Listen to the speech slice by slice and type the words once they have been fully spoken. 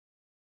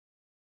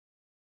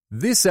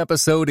This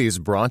episode is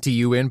brought to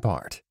you in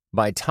part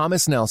by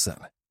Thomas Nelson,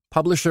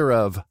 publisher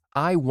of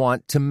I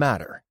Want to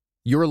Matter.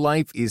 Your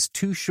life is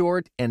too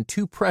short and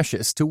too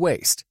precious to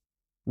waste.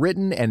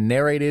 Written and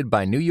narrated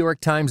by New York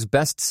Times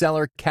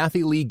bestseller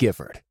Kathy Lee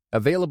Gifford.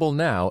 Available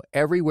now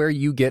everywhere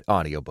you get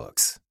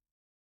audiobooks.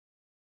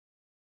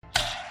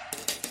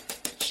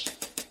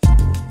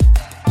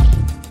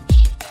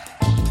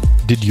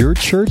 Did your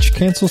church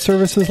cancel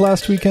services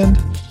last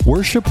weekend?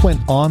 Worship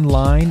went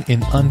online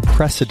in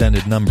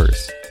unprecedented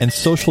numbers, and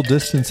social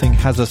distancing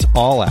has us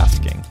all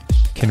asking,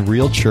 can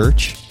real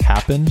church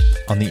happen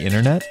on the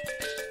internet?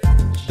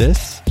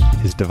 This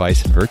is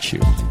Device and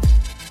Virtue.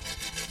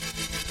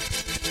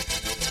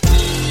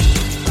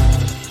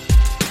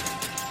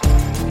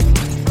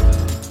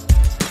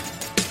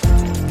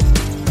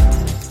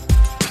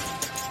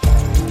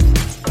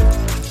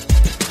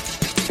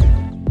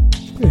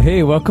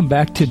 Hey, welcome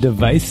back to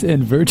Device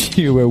and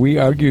Virtue, where we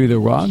argue the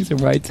wrongs and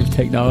rights of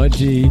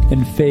technology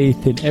and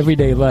faith in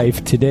everyday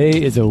life. Today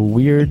is a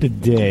weird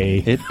day.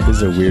 It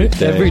is a weird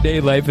day. Everyday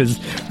life is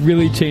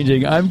really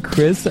changing. I'm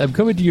Chris. I'm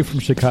coming to you from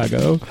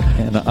Chicago.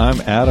 And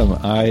I'm Adam.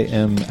 I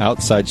am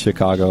outside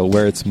Chicago,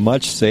 where it's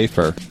much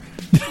safer.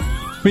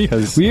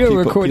 Because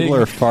people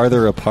are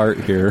farther apart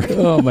here.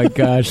 Oh, my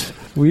gosh.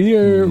 We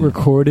are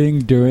recording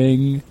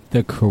during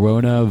the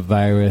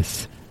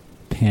coronavirus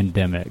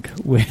pandemic.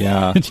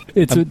 Yeah.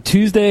 It's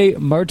Tuesday,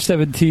 March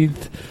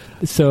 17th,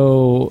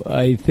 so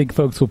I think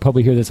folks will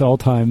probably hear this all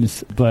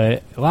times,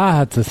 but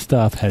lots of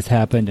stuff has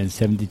happened in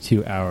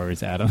 72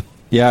 hours, Adam.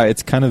 Yeah,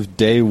 it's kind of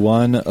day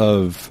one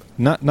of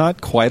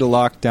not quite a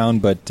lockdown,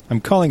 but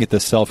I'm calling it the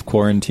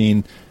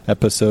self-quarantine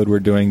episode we're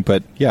doing,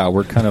 but yeah,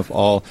 we're kind of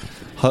all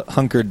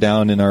hunkered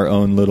down in our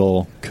own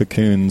little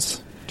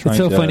cocoons. It's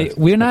so funny.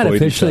 We're not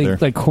officially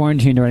like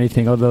quarantined or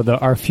anything, although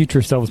our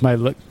future selves might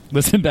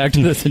listen back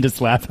to this and just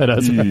laugh at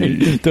us,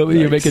 right? Don't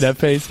you're making that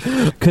face?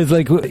 Because,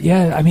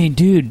 I mean,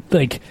 dude,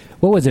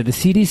 what was it? The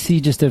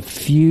CDC just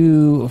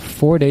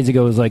 4 days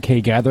ago was like,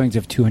 hey, gatherings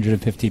of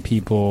 250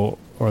 people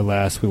or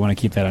less, we want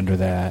to keep that under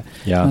that.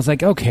 Yeah. And I was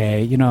like,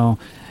 okay,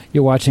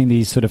 you're watching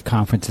these sort of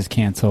conferences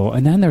cancel,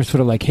 and then they're sort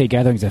of like, hey,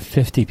 gatherings of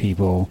 50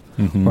 people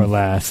or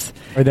less.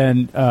 Or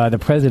then the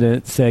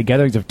president said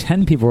gatherings of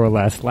 10 people or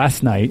less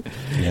last night.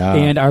 Yeah.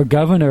 And our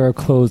governor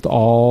closed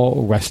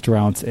all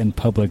restaurants and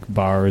public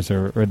bars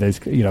or those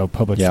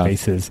public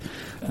spaces.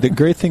 The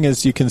great thing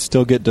is you can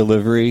still get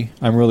delivery.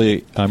 I'm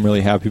really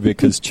happy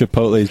because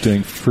Chipotle is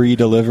doing free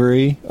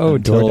delivery.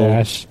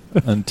 DoorDash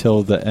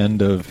until the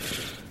end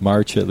of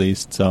March at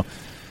least. So.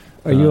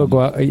 Are you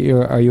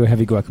a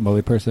heavy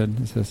guacamole person?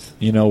 Is this?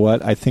 You know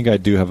what? I think I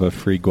do have a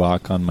free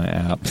guac on my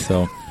app,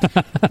 so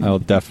I'll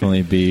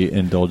definitely be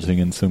indulging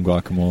in some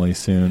guacamole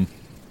soon.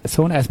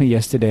 Someone asked me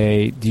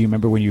yesterday, do you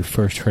remember when you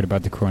first heard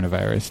about the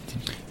coronavirus?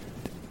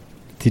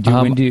 Did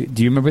you?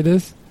 Do you remember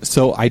this?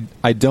 So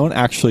I don't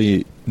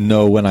actually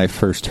know when I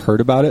first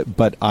heard about it,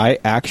 but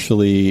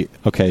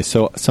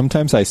so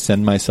sometimes I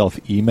send myself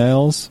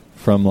emails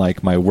from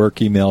my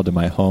work email to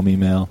my home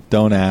email.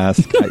 Don't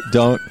ask.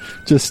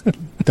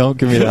 Don't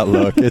give me that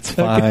look. It's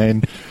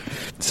fine.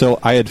 So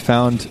I had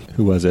found,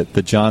 who was it?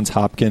 The Johns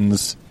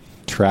Hopkins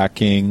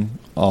tracking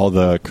all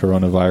the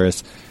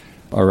coronavirus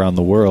around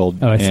the world.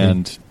 Oh, I see.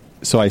 And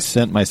so I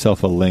sent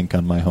myself a link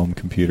on my home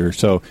computer.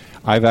 So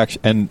I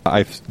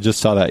just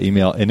saw that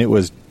email, and it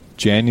was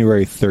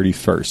January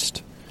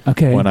 31st.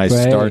 Okay. When I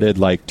started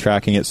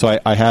tracking it. So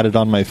I had it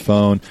on my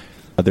phone.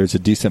 There's a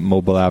decent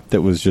mobile app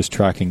that was just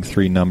tracking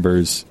 3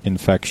 numbers: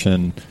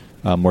 infection,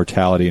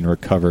 mortality, and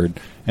recovered.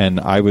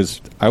 And I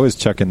was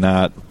checking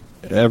that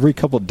every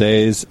couple of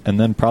days, and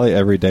then probably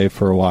every day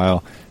for a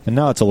while. And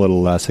now it's a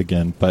little less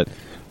again. But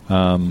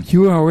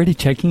you were already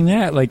checking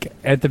that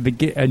at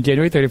the on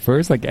January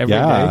 31st, every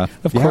day.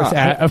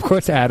 Of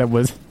course, Adam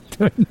was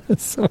doing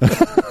this.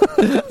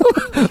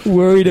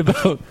 Worried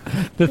about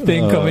the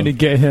thing coming to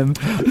get him.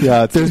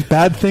 Yeah, there's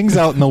bad things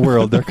out in the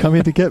world. They're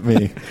coming to get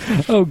me.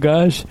 Oh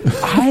gosh,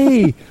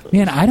 I'm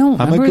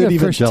a good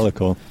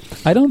evangelical.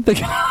 I don't think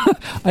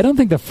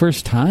the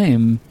first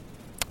time.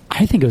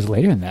 I think it was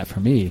later than that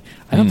for me.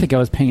 I don't think I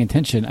was paying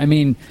attention. I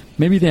mean,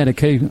 maybe they had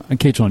an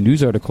occasional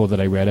news article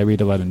that I read. I read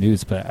a lot of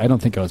news, but I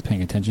don't think I was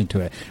paying attention to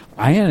it.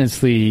 I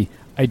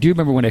do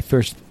remember when I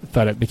first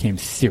thought it became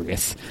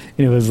serious,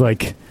 and it was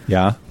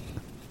yeah.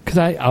 Because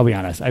I'll be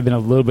honest, I've been a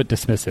little bit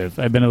dismissive.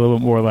 I've been a little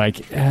bit more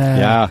this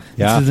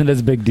isn't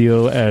as big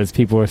deal as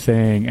people are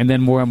saying. And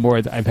then more and more,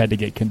 I've had to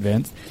get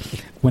convinced.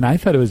 When I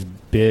thought it was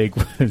big,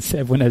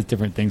 everyone has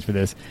different things for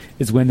this,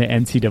 is when the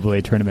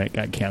NCAA tournament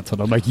got canceled.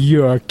 I'm like,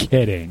 you're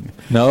kidding.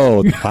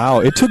 No,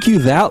 wow. It took you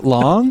that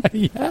long?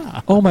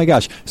 Yeah. Oh, my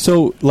gosh.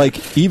 So,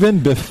 even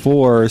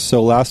before,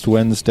 last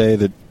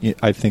Wednesday,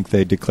 I think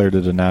they declared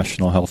it a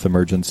national health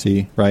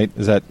emergency, right?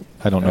 Is that,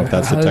 I don't know if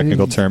that's the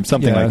technical term,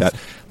 something like that.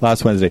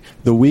 Last Wednesday.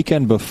 The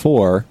weekend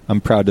before,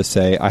 I'm proud to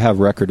say, I have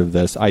record of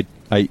this. I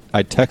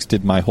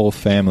texted my whole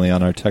family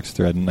on our text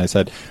thread, and I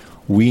said,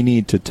 we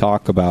need to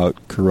talk about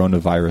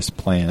coronavirus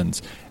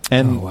plans.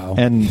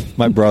 And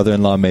my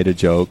brother-in-law made a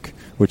joke,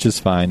 which is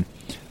fine.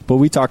 But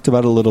we talked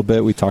about it a little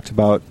bit. We talked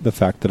about the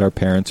fact that our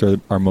parents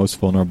are most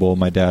vulnerable.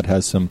 My dad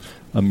has some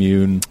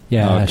immune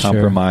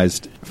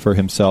compromised for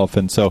himself.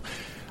 And so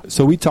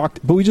we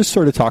talked, but we just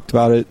sort of talked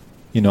about it.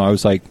 You know,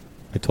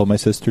 I told my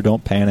sister,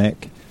 don't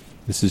panic.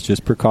 This is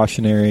just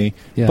precautionary.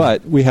 Yeah.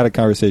 But we had a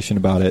conversation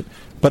about it.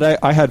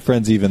 But I had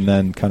friends even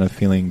then kind of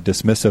feeling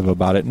dismissive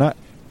about it.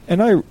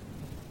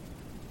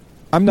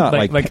 I'm not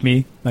like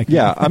me.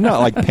 I'm not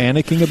like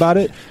panicking about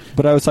it.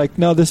 But I was like,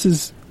 no, this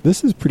is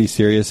pretty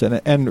serious.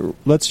 And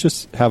let's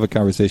just have a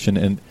conversation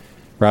and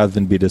rather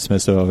than be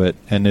dismissive of it.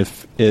 And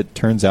if it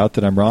turns out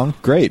that I'm wrong,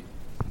 great.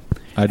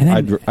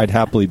 I'd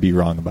happily be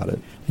wrong about it.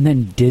 And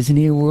then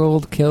Disney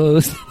World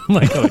closed. I'm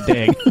like, oh,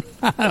 dang.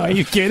 Are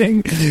you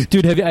kidding?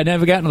 Dude, I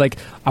never gotten like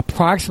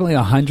approximately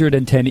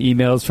 110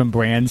 emails from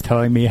brands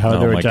telling me how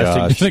they're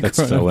adjusting to the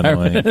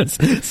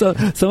coronavirus. So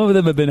some of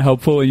them have been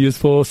helpful and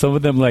useful. Some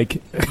of them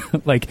like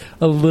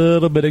a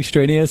little bit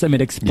extraneous. I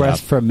mean,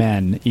 Express for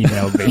Men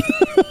emailed me.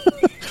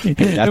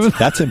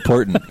 That's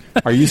important.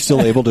 Are you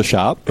still able to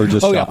shop or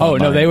just shop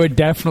online? No, they were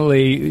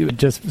definitely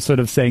just sort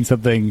of saying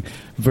something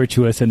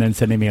virtuous and then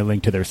sending me a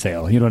link to their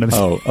sale. You know what I'm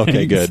saying? Oh,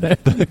 okay, good.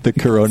 The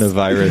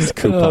coronavirus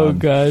coupon. Oh,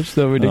 gosh,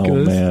 so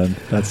ridiculous. Oh, man,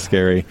 that's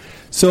scary.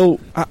 So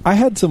I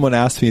had someone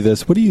ask me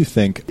this. What do you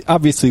think?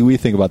 Obviously, we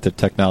think about the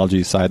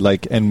technology side,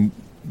 and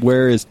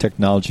where is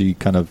technology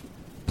kind of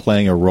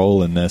playing a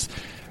role in this?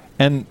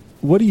 And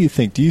what do you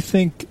think? Do you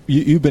think,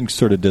 you've been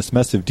sort of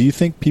dismissive, do you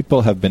think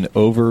people have been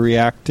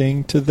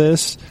overreacting to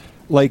this?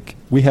 Like,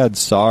 we had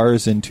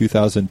SARS in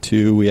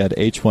 2002, we had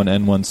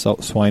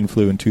H1N1 swine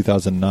flu in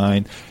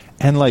 2009,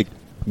 and, like,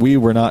 we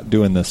were not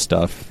doing this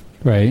stuff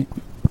right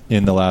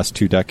in the last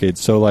 2 decades.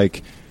 So,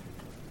 like,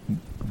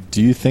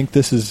 do you think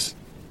this is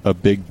a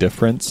big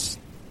difference?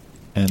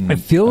 And it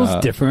feels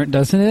different,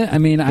 doesn't it? I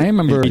mean, I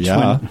remember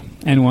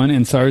H1N1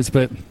 and SARS,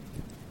 but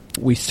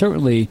we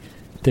certainly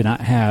did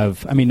not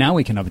have, I mean, now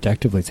we can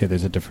objectively say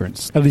there's a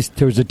difference. At least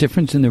there's a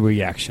difference in the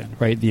reaction,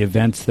 right? The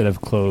events that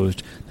have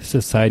closed, the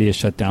society is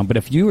shut down. But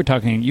if you and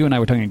I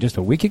were talking just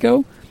a week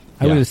ago,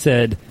 I would have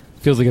said,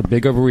 feels like a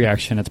big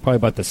overreaction. It's probably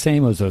about the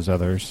same as those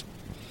others.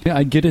 Yeah,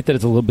 I get it that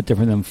it's a little bit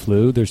different than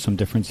flu. There's some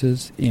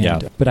differences.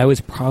 But I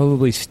was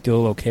probably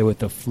still okay with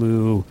the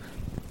flu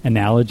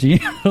analogy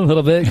a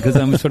little bit because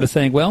I'm sort of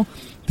saying, well,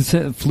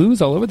 flu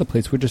is all over the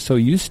place. We're just so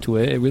used to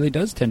it. It really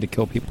does tend to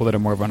kill people that are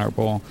more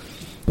vulnerable.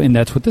 And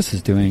that's what this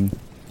is doing.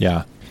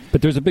 Yeah.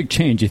 But there's a big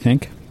change, you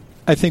think?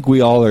 I think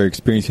we all are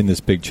experiencing this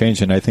big change,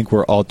 and I think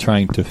we're all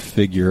trying to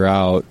figure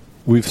out.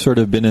 We've sort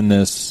of been in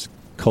this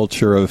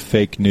culture of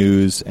fake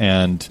news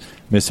and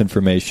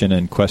misinformation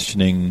and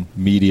questioning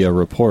media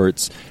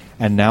reports,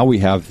 and now we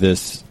have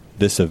this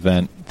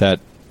event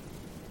that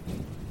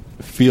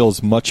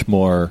feels much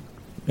more,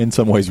 in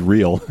some ways,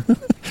 real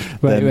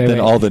than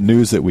all the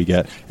news that we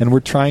get. And we're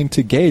trying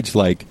to gauge,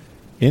 like,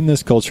 in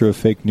this culture of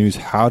fake news,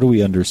 how do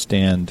we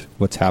understand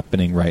what's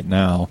happening right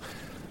now?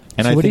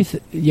 And so what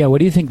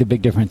do you think the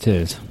big difference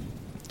is?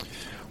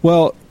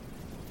 Well,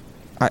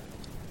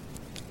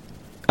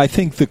 I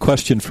think the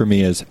question for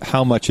me is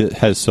how much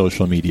has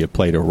social media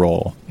played a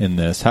role in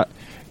this?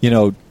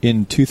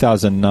 In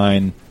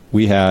 2009,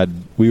 we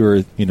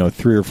were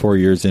 3 or 4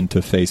 years into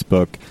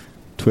Facebook.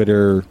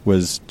 Twitter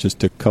was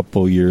just a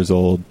couple years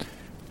old.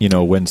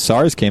 When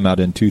SARS came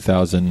out in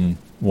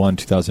 2001,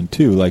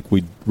 2002, like we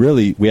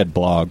had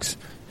blogs.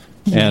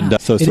 Yeah.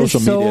 And so social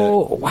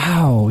media.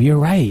 Wow, you're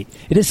right.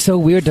 It is so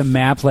weird to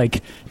map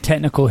like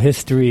technical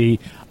history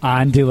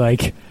onto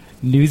like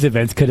news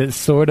events because it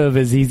sort of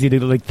is easy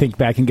to like think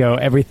back and go,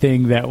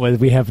 everything that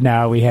we have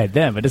now, we had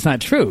then, but it's not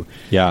true.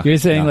 Yeah, you're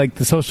saying like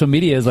the social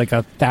media is like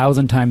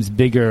 1,000 times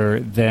bigger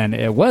than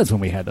it was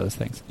when we had those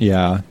things.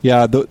 Yeah.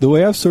 The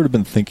way I've sort of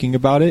been thinking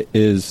about it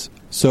is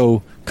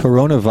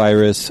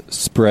coronavirus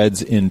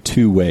spreads in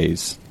 2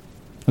 ways.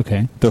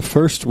 Okay. The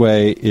first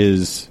way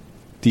is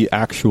the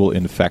actual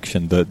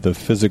infection, the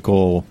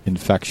physical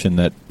infection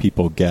that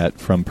people get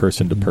from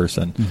person to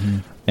person. Mm-hmm.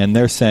 And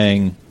they're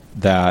saying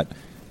that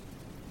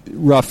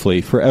roughly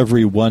for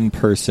every one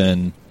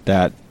person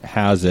that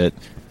has it,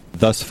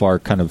 thus far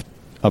kind of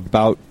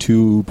about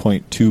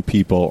 2.2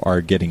 people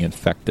are getting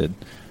infected.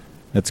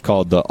 It's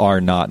called the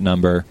R0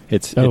 number.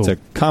 It's a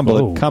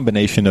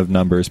combination of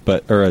numbers,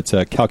 or it's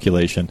a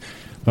calculation.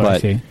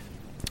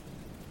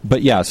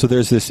 But yeah, so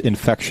there's this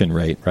infection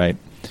rate, right?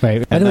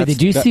 Right. By the way,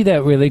 did you see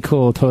that really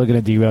cool, totally going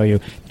to derail you,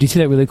 did you see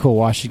that really cool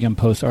Washington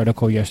Post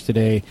article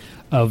yesterday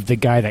of the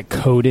guy that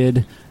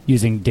coded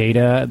using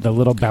data, the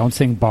little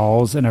bouncing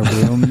balls in a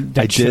room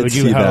that showed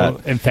you how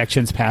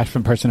infections pass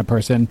from person to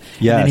person?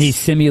 Yes. And he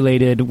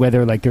simulated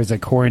whether like there's a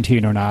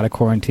quarantine or not a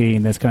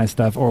quarantine, this kind of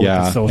stuff, or with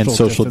the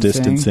social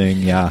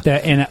distancing.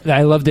 And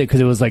I loved it because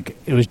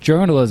it was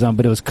journalism,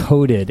 but it was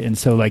coded. And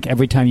so like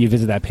every time you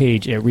visit that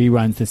page, it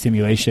reruns the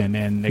simulation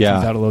and it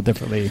comes out a little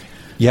differently.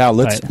 Yeah,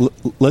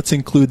 let's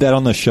include that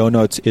on the show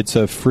notes. It's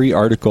a free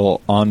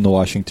article on the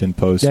Washington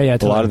Post. Yeah,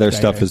 totally. A lot of their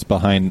stuff is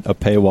behind a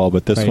paywall,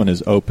 but this one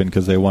is open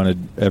because they wanted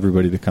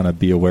everybody to kind of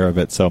be aware of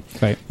it. So,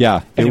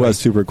 it was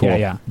super cool.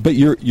 Yeah. But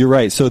you're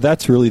right. So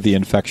that's really the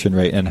infection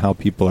rate and how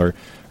people are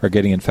are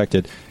getting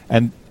infected.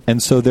 And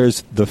so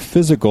there's the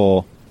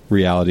physical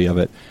reality of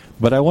it.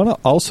 But I want to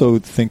also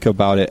think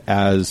about it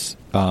as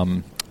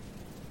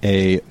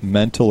a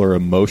mental or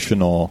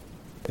emotional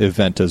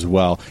event as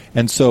well.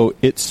 And so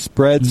it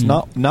spreads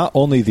not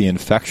only the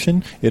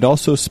infection, it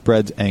also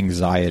spreads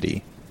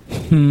anxiety.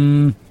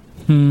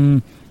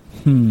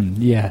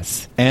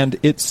 Yes. And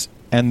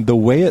the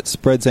way it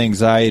spreads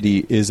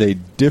anxiety is a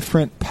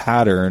different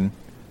pattern.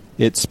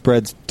 It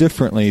spreads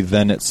differently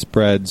than it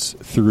spreads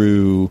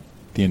through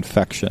the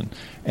infection.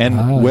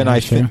 And when I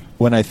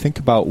think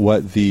about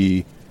what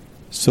the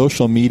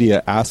social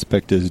media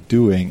aspect is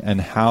doing and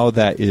how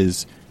that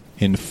is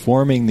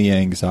informing the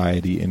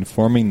anxiety,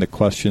 informing the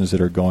questions that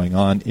are going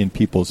on in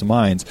people's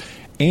minds,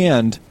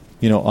 and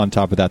on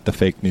top of that, the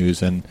fake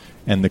news and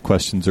the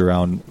questions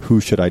around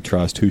who should I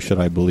trust, who should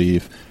I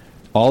believe,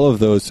 all of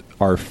those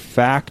are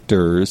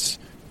factors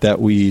that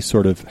we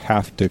sort of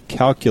have to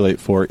calculate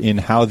for in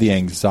how the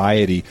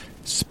anxiety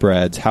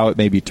spreads, how it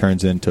maybe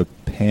turns into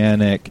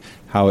panic,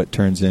 how it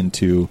turns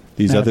into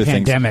these other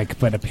things. Not a pandemic,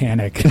 but a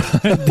panic.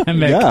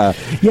 Pandemic.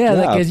 Yeah.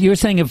 Like as you were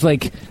saying, if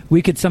like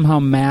we could somehow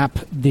map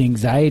the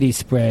anxiety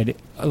spread,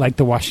 like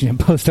the Washington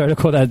Post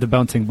article that had the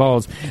bouncing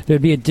balls,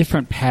 there'd be a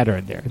different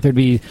pattern there. There'd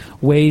be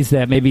ways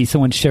that maybe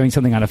someone's sharing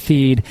something on a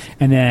feed,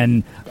 and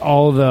then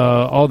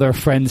all their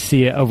friends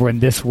see it over in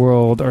this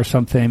world or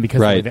something because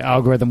of the way the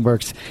algorithm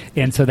works,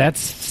 and so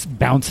that's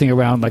bouncing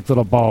around like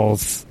little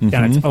balls in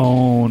its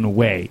own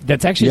way.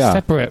 That's actually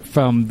separate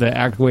from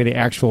the way the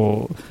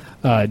actual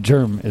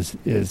germ is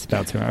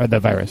bouncing around, or the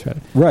virus, rather.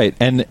 Right,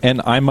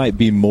 and I might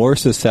be more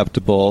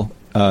susceptible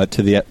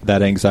to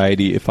that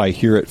anxiety if I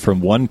hear it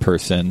from one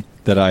person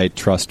that I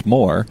trust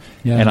more,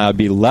 and I'd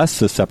be less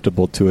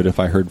susceptible to it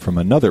if I heard from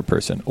another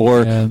person,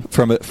 or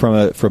from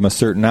a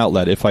certain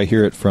outlet. If I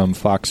hear it from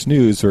Fox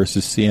News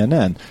versus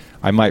CNN,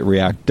 I might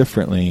react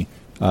differently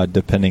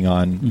depending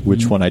on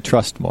which one I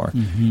trust more.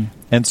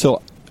 And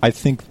so I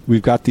think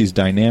we've got these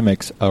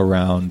dynamics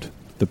around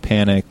the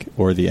panic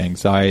or the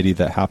anxiety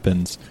that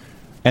happens,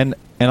 and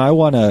I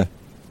want to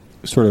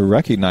sort of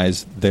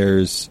recognize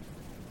there's.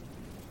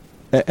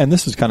 And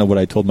this is kind of what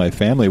I told my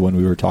family when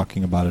we were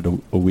talking about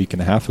it a week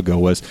and a half ago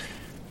was,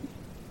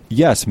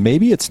 yes,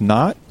 maybe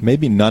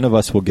none of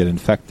us will get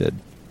infected,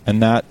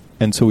 and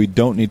so we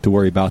don't need to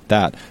worry about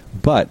that.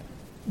 But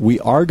we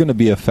are going to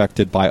be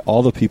affected by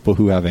all the people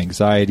who have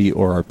anxiety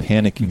or are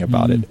panicking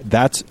about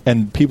it.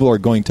 And people are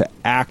going to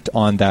act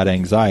on that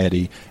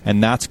anxiety,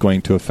 and that's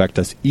going to affect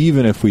us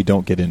even if we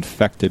don't get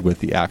infected with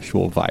the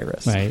actual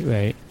virus.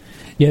 Right.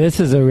 Yeah,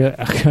 this is a real...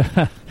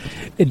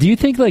 Do you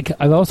think,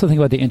 I also think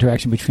about the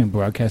interaction between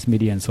broadcast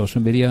media and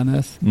social media on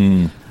this.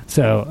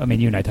 So, I mean,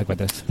 you and I talk about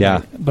this. Yeah.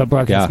 Right? But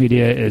broadcast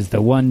media is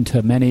the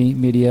one-to-many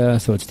media,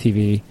 so it's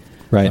TV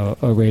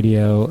or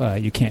radio.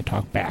 You can't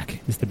talk back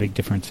is the big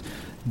difference.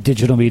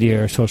 Digital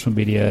media or social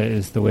media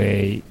is the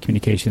way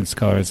communication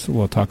scholars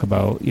will talk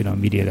about,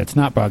 media that's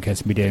not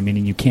broadcast media,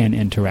 meaning you can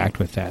interact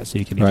with that. So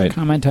you can either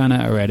comment on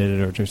it or edit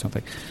it or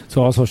something.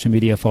 So all social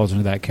media falls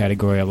into that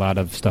category. A lot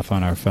of stuff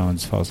on our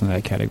phones falls into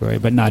that category,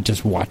 but not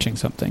just watching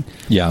something.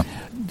 Yeah.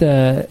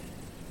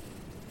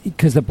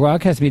 Because the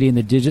broadcast media and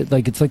the digital,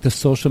 it's like the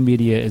social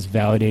media is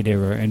validating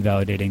or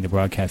invalidating the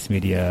broadcast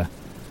media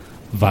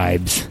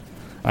vibes.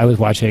 I was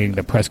watching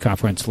the press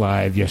conference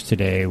live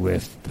yesterday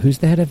with, who's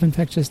the head of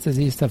infectious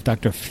disease stuff?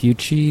 Dr.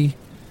 Fauci?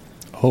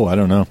 Oh, I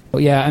don't know. Oh,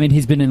 yeah, I mean,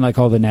 he's been in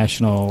all the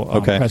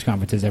national press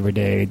conferences every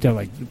day.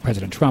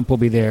 President Trump will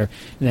be there,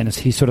 and then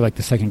he's sort of like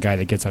the second guy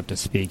that gets up to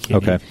speak.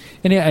 And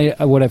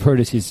what I've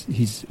heard is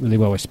he's really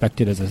well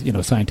respected as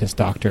a scientist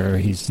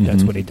doctor.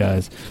 That's what he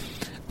does.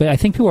 But I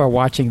think people are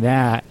watching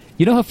that.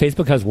 You know how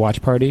Facebook has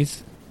watch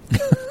parties?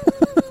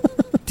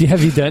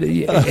 Have you done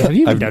this?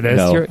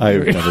 No,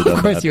 I've never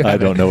done that. I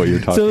don't know what you're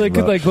talking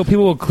about. So,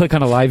 people will click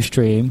on a live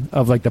stream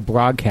of the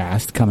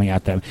broadcast coming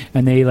at them,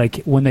 and they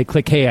when they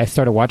click, "Hey, I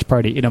start a watch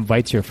party," it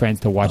invites your friends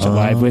to watch it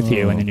live with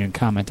you, and then you can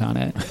comment on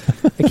it.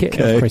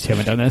 Of course, you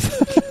haven't done this,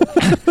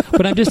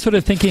 but I'm just sort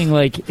of thinking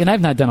and I've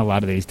not done a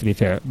lot of these, to be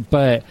fair,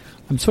 but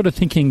I'm sort of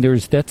thinking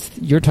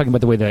you're talking about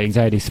the way the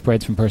anxiety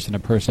spreads from person to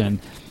person.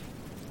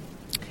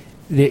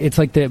 It's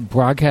like the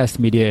broadcast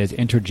media is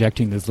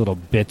interjecting these little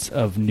bits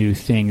of new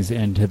things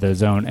into the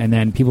zone, and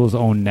then people's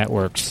own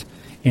networks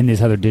in this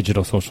other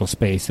digital social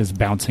space is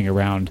bouncing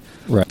around,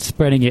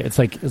 spreading it. It's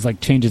like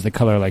changes the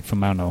color,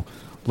 from, I don't know,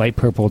 light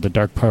purple to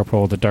dark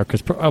purple to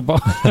darkest purple.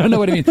 I don't know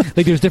what I mean.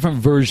 There's different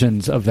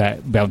versions of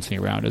that bouncing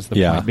around is the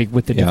point,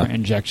 with the different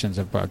injections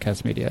of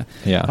broadcast media.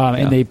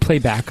 And they play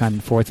back on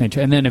forth,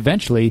 and then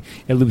eventually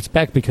it loops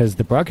back because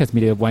the broadcast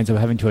media winds up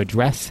having to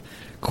address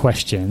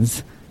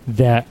questions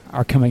that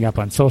are coming up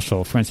on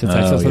social. For instance,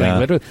 I saw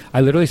something.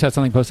 I literally saw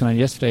something posted on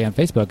yesterday on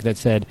Facebook that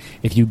said,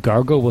 if you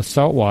gargle with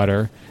salt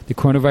water, the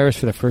coronavirus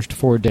for the first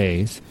 4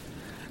 days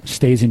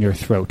stays in your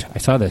throat. I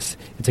saw this.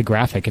 It's a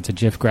graphic. It's a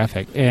GIF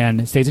graphic, and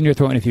it stays in your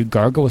throat. And if you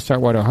gargle with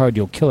salt water hard,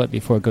 you'll kill it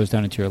before it goes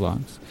down into your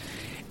lungs.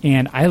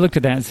 And I looked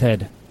at that and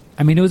said,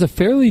 I mean, it was a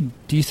fairly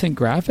decent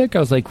graphic. I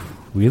was like,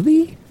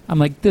 really? I'm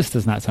like, this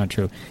does not sound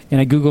true.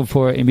 And I Googled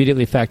for it,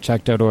 immediately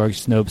factcheck.org.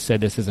 Snopes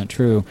said this isn't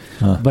true.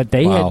 But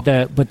they had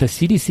but the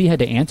CDC had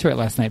to answer it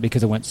last night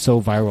because it went so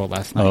viral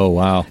last night. Oh,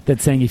 wow.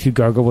 That's saying if you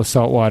gargle with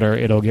salt water,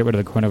 it'll get rid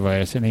of the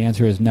coronavirus. And the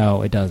answer is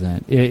no, it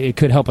doesn't. It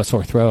could help a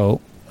sore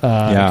throat.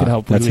 It could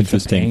help that's relieve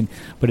interesting. Pain,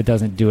 but it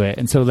doesn't do it.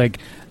 And so, like,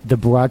 the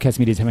broadcast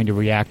media is having to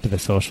react to the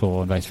social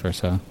and vice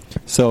versa.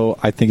 So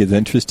I think it's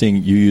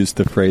interesting you used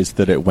the phrase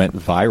that it went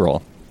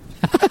viral.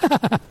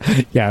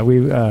 Yeah,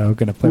 we're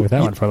going to play with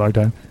that one for a long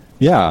time.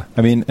 Yeah,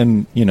 I mean,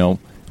 and, you know,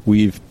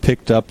 we've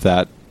picked up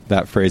that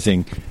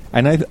phrasing.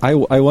 And I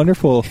wonder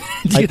if we'll...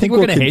 Do you think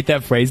we're going to hate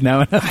that phrase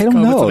now? I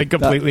don't know. Something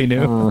completely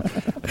new.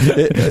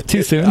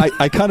 Too soon?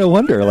 I kind of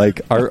wonder,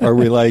 like, are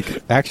we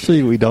like,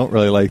 actually, we don't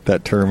really like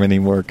that term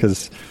anymore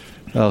because...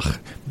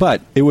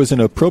 But it was an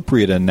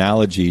appropriate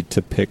analogy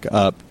to pick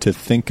up, to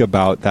think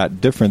about that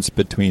difference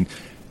between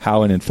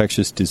how an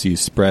infectious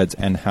disease spreads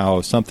and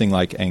how something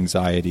like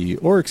anxiety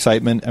or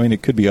excitement, I mean,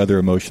 it could be other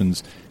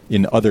emotions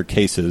in other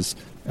cases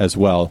as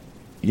well,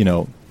 you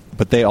know,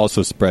 but they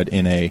also spread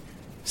in a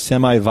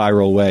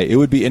semi-viral way. It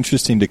would be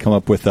interesting to come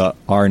up with a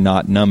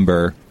R0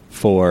 number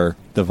for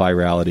the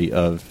virality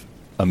of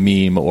a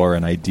meme or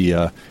an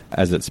idea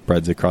as it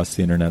spreads across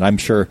the internet. I'm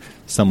sure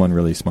someone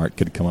really smart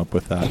could come up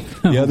with that.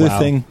 The other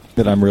thing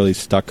that I'm really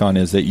stuck on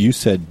is that you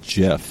said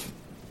GIF.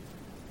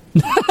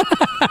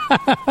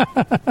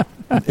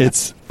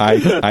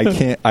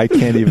 I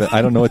can't even,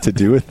 I don't know what to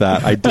do with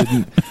that. I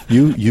didn't,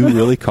 you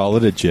really call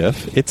it a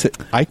GIF?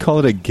 I call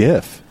it a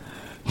GIF.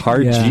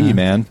 Hard G,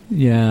 man.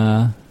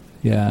 Yeah.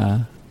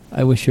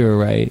 I wish you were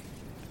right.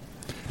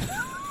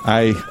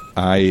 I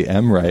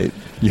am right.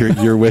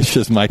 Your wish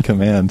is my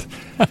command.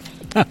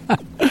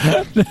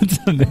 That's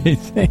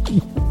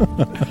amazing.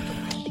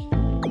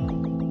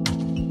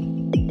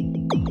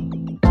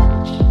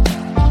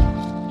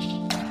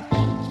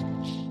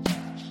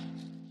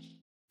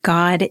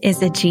 God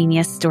is a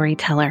genius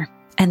storyteller,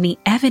 and the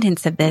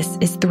evidence of this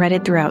is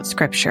threaded throughout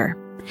Scripture.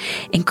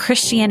 In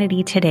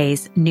Christianity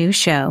Today's new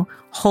show,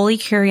 Holy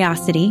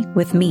Curiosity,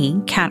 with me,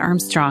 Kat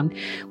Armstrong,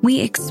 we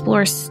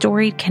explore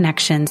storied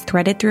connections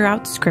threaded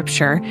throughout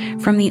Scripture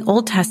from the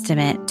Old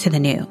Testament to the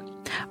New.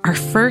 Our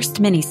first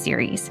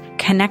mini-series,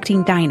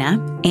 Connecting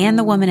Dinah and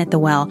the Woman at the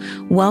Well,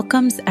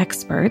 welcomes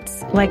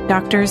experts like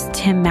Doctors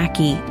Tim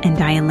Mackey and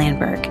Diane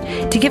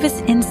Landberg to give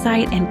us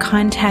insight and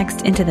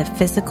context into the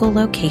physical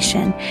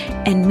location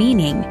and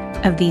meaning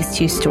of these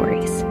two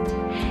stories.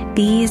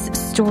 These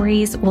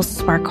stories will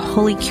spark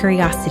holy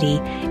curiosity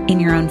in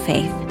your own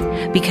faith,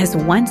 because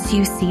once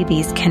you see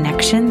these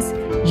connections,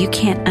 you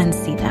can't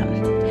unsee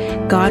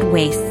them. God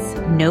wastes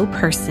no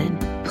person,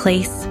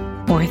 place,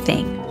 or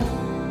thing.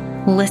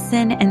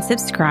 Listen and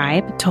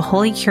subscribe to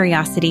Holy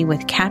Curiosity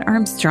with Kat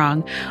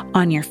Armstrong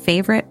on your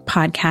favorite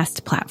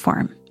podcast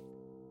platform.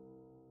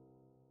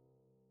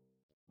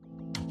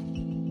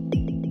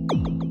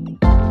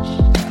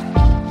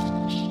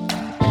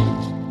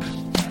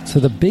 So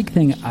the big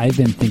thing I've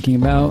been thinking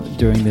about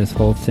during this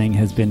whole thing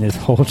has been this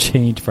whole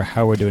change for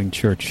how we're doing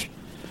church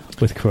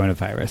with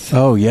coronavirus.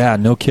 Oh, yeah,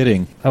 no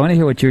kidding. I want to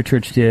hear what your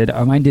church did.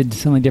 Mine did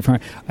something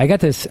different. I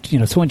got this,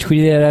 someone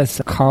tweeted at us,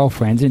 Carl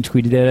Franzen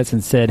tweeted at us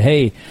and said,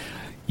 hey,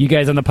 you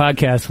guys on the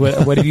podcast,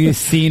 what have you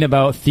seen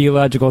about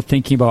theological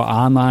thinking about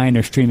online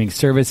or streaming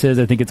services?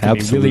 I think it's going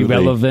to be really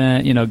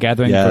relevant,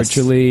 gathering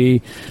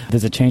virtually.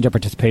 There's a change of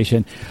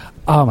participation.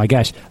 Oh my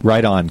gosh!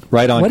 Right on,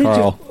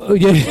 Carl.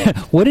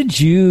 What did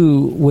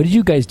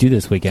you guys do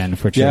this weekend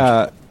for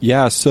church?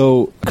 Yeah.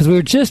 So because we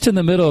were just in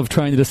the middle of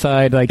trying to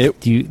decide, do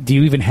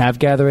you even have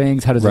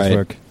gatherings? How does this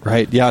work?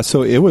 Right. Yeah.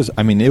 So it was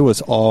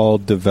all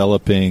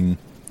developing.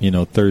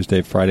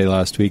 Thursday, Friday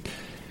last week.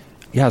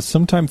 Yeah.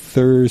 Sometime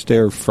Thursday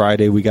or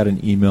Friday, we got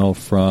an email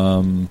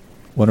from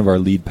one of our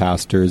lead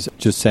pastors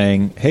just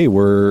saying, "Hey,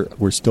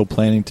 we're still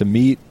planning to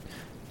meet,"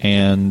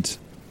 and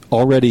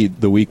already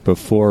the week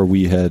before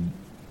we had.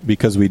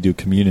 Because we do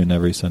communion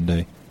every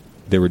Sunday,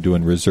 they were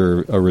doing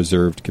a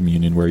reserved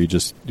communion where you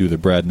just do the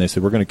bread, and they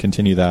said we're going to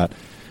continue that,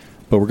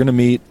 but we're going to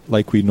meet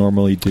like we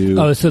normally do.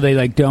 Oh, so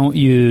they don't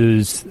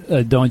do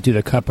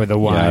the cup or the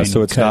wine. Yeah,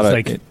 so it's not a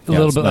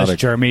little bit less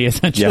germy,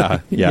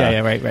 essentially. Yeah,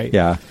 right.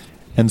 Yeah,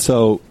 and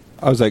so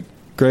I was like,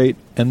 great,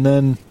 and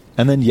then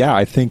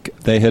I think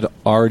they had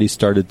already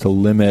started to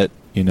limit,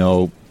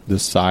 the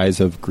size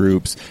of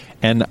groups.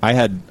 And I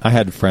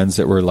had friends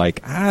that were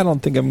like, I don't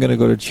think I'm going to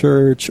go to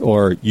church,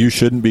 or you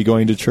shouldn't be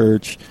going to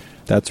church.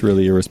 That's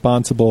really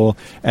irresponsible.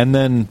 And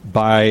then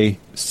by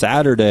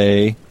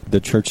Saturday, the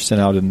church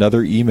sent out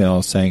another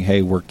email saying,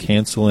 hey, we're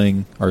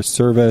canceling our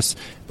service,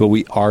 but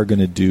we are going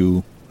to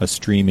do a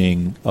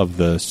streaming of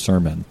the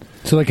sermon.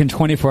 So in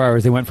 24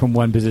 hours, they went from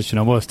one position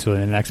almost to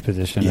the next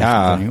position.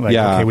 Yeah.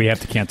 Okay, we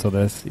have to cancel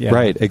this. Yeah.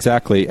 Right,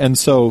 exactly. And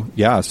so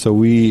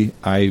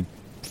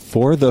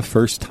for the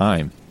first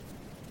time,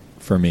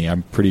 for me,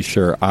 I'm pretty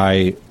sure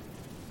I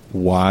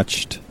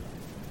watched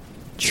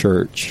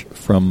church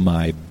from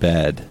my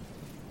bed.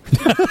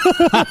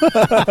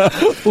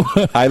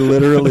 I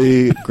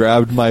literally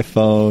grabbed my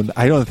phone.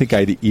 I don't think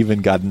I'd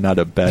even gotten out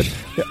of bed.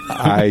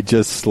 I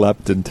just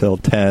slept until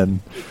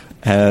 10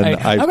 And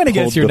I'm going to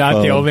guess you're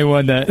not the only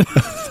one that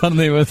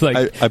suddenly was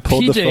like, I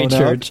pulled PJ the phone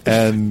Church. out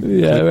and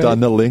clicked on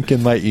the link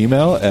in my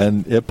email,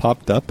 and it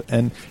popped up,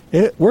 and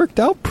it worked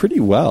out pretty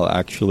well,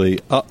 actually.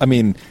 I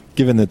mean,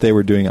 given that they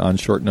were doing it on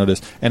short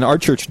notice. And our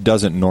church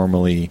doesn't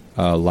normally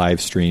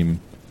live stream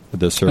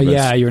the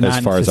service, you're not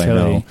as far as I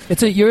know.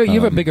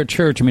 You have a bigger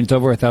church. I mean, it's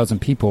over 1,000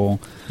 people.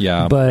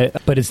 Yeah.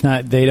 But it's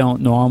not, they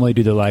don't normally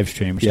do the live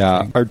stream.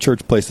 Yeah, our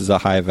church places a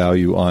high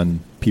value on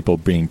people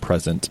being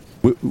present.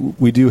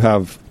 We do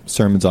have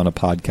sermons on a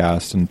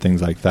podcast and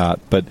things like that,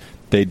 but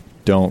they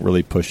don't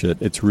really push it.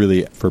 It's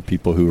really for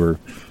people who are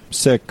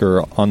sick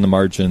or on the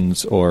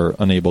margins or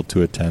unable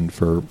to attend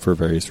for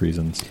various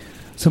reasons.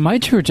 So my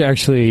church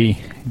actually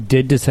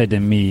did decide to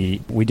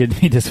meet. We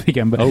did meet this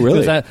weekend. But oh,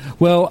 really?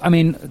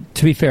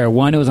 To be fair, it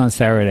was on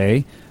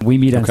Saturday. We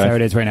meet on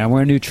Saturdays right now.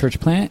 We're a new church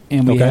plant,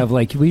 and we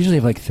usually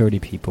have 30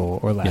 people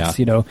or less,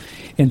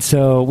 And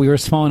so we were a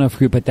small enough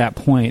group at that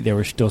point. They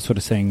were still sort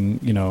of saying,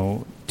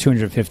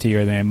 250,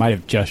 or they might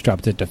have just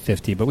dropped it to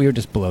 50, but we were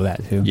just below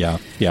that too. Yeah,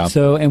 yeah.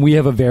 So, and we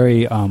have a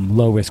very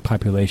low risk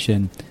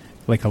population,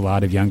 like a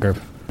lot of younger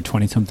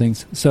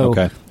 20-somethings.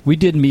 So we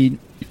did meet.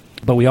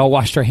 But we all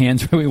washed our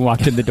hands when we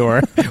walked in the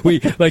door. We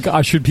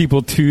ushered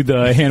people to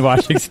the hand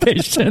washing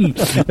station.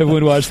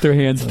 Everyone washed their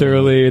hands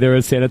thoroughly. There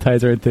was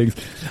sanitizer and things.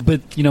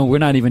 But we're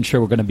not even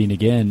sure we're going to meet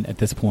again at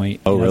this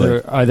point. Oh,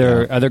 really?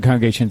 Other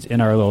congregations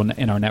in our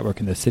network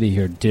in the city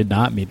here did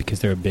not meet because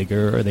they were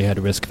bigger or they had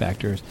risk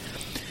factors.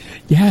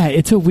 Yeah,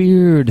 it's a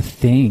weird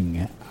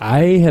thing.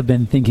 I have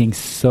been thinking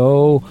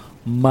so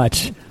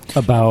much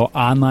about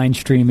online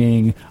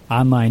streaming,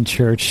 online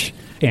church,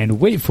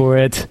 and wait for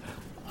it,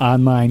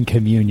 online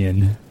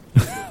communion.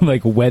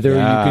 Like whether you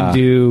can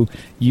do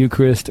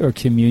Eucharist or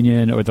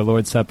communion or the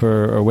Lord's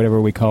Supper or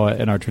whatever we call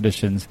it in our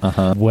traditions,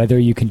 whether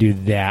you can do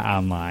that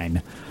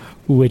online,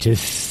 which is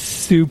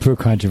super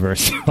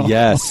controversial.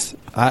 Yes.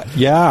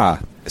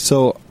 Yeah.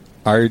 So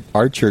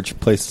our church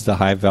places a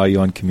high value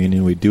on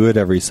communion. We do it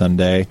every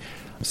Sunday.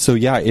 So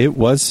yeah, it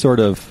was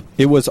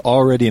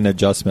already an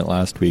adjustment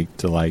last week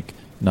to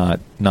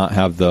not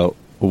have the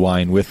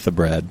wine with the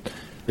bread.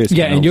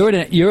 And you're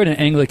at an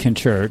Anglican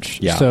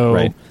church, so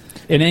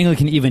an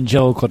Anglican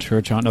evangelical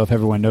church. I don't know if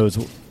everyone knows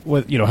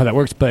what how that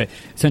works, but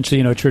essentially,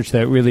 a church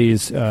that really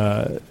is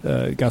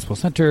gospel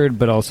centered,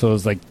 but also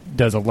is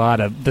does a lot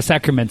of the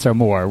sacraments are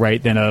more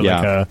right than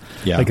a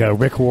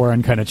Rick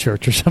Warren kind of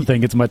church or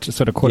something. It's much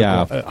sort of quote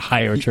unquote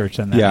higher church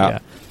than that. Yeah.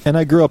 And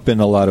I grew up in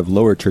a lot of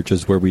lower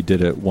churches where we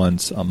did it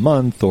once a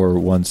month or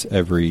once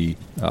every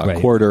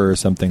quarter or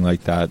something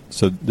like that.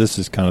 So this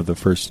is kind of the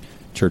first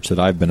church that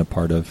I've been a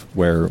part of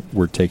where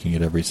we're taking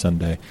it every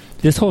Sunday.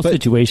 This whole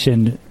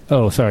situation...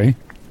 Oh, sorry.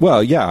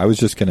 Well, yeah, I was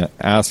just going to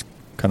ask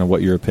kind of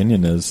what your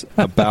opinion is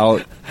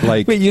about,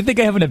 Wait, you think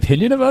I have an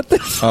opinion about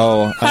this?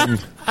 Oh,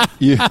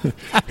 you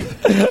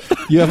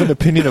have an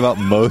opinion about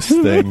most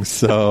things,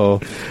 so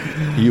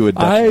you would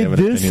definitely have an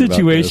opinion this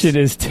situation about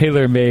this. Is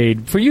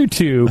tailor-made for you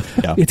two.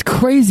 Yeah. It's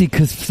crazy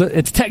because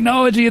it's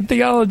technology and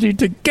theology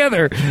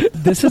together.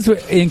 This is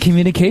in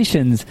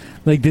communications.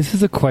 This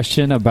is a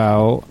question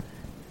about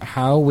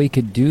how we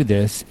could do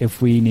this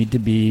if we need to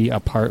be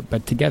apart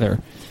but together.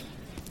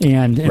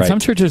 And some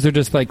churches are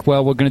just we're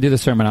going to do the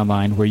sermon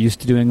online. We're used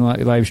to doing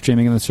live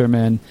streaming of the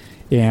sermon,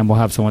 and we'll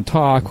have someone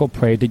talk, we'll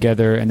pray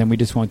together, and then we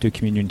just won't do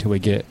communion until we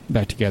get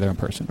back together in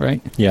person,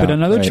 right? Yeah. But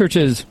in other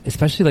churches,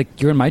 especially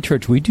you're in my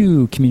church, we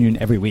do communion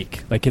every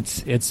week.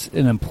 It's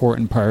an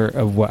important part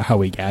of how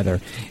we gather.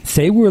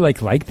 Say we're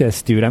like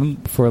this, dude. I'm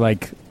for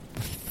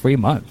 3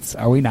 months.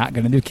 Are we not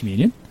going to do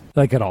communion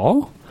at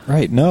all?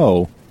 Right?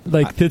 No.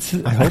 I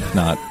hope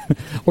not.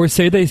 Or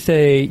they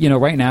say,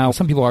 right now,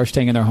 some people are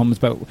staying in their homes,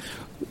 but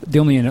the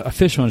only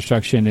official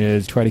instruction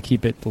is try to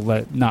keep it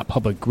not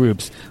public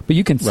groups, but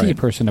you can see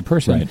person to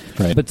person.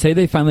 Right. But say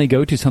they finally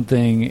go to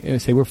something,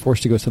 say we're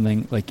forced to go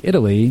something like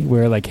Italy,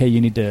 where hey, you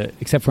need to,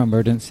 except for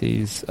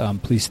emergencies,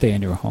 please stay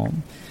in your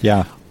home.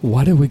 Yeah.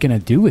 What are we going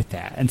to do with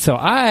that? And so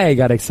I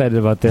got excited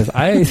about this.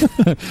 I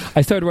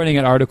started writing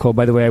an article.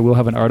 By the way, I will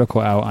have an article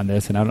out on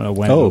this, and I don't know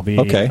when it will be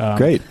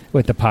great.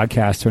 with the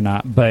podcast or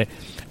not, but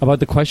about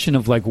the question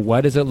of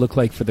what does it look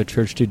like for the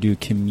church to do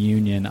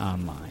communion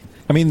online?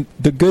 I mean,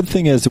 the good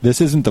thing is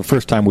this isn't the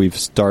first time we've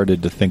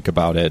started to think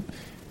about it.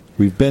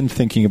 We've been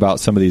thinking about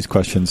some of these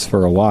questions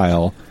for a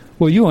while.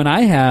 Well, you and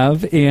I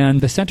have, and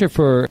the Center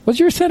for... What's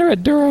your center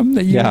at Durham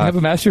that you have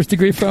a master's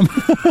degree from?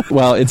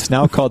 Well, it's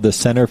now called the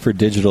Center for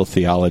Digital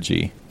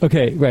Theology.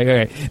 Okay,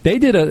 right. They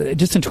did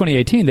just in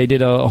 2018, they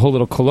did a whole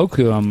little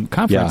colloquium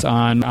conference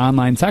on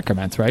online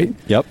sacraments, right?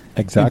 Yep,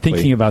 exactly. I'm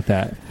thinking about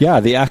that. Yeah,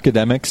 the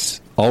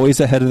academics, always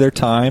ahead of their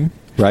time,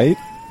 right?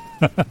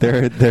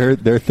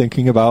 They're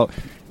thinking about,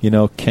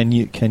 can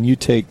you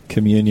take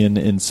communion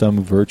in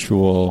some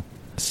virtual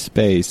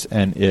space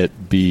and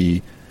it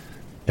be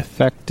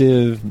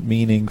effective,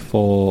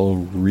 meaningful,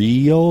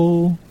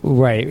 real?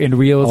 Right, and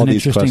real is an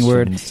interesting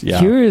word. Yeah.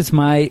 Here is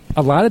a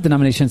lot of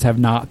denominations have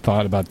not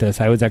thought about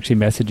this. I was actually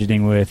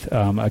messaging with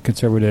a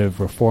conservative,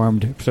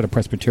 reformed, sort of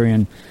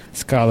Presbyterian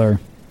scholar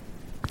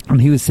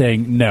And he was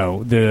saying,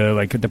 no,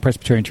 the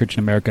Presbyterian Church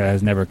in America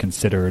has never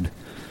considered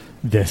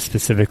this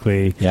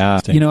specifically.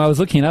 Yeah. I was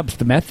looking up,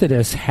 the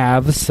Methodists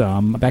have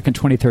some. Back in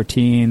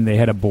 2013, they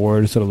had a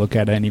board sort of look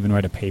at it and even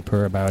write a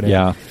paper about it.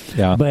 Yeah.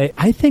 But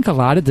I think a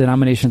lot of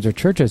denominations or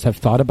churches have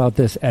thought about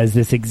this as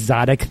this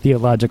exotic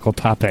theological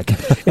topic.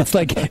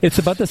 It's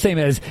about the same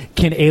as,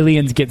 can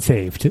aliens get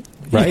saved?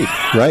 Right.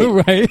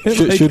 Right.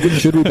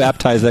 Should we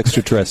baptize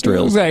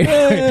extraterrestrials? Right.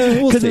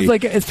 Because We'll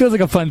it feels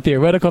like a fun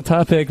theoretical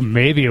topic.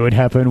 Maybe it would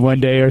happen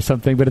one day or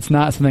something, but it's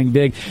not something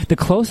big. The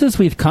closest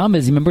we've come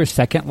is, you remember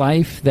Second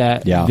Life,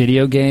 that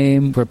video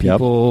game where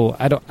people,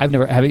 have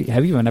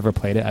you ever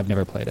played it? I've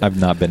never played it. I've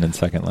not been in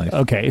Second Life.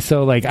 Okay,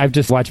 so I've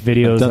just watched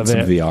videos I've done of some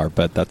it. VR,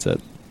 but that's it.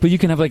 But you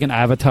can have an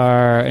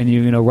avatar and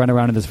you run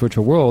around in this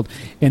virtual world.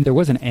 And there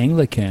was an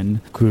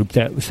Anglican group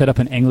that set up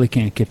an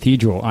Anglican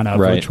cathedral on a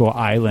virtual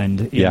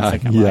island in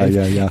Second Life.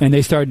 Yeah. And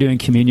they started doing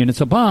communion.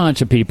 It's a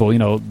bunch of people,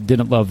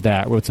 didn't love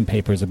that, wrote some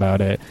papers about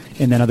it,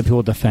 and then other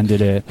people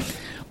defended it.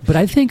 But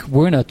I think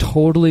we're in a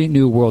totally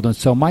new world. And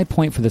so my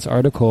point for this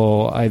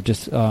article I've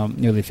just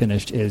nearly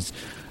finished is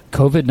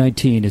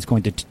COVID-19 is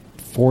going to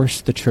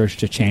force the church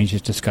to change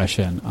its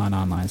discussion on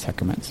online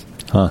sacraments.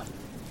 Huh.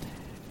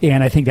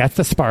 And I think that's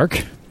the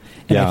spark.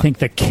 And I think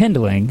the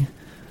kindling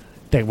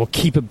that will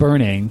keep it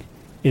burning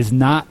is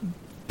not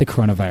the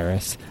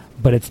coronavirus,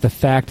 but it's the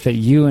fact that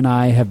you and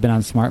I have been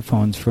on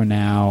smartphones for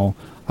now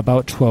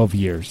about 12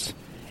 years.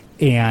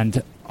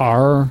 And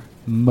our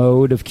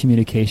mode of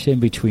communication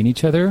between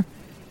each other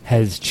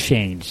has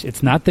changed.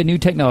 It's not the new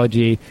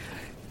technology.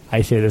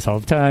 I say this all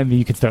the time.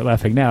 You can start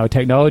laughing now.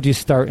 Technologies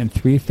start in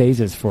 3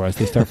 phases for us.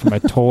 They start from a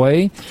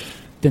toy,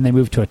 then they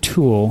move to a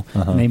tool,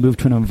 and they move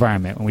to an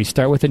environment. When we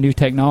start with a new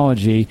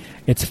technology,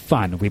 it's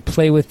fun. We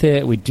play with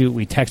it.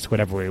 We text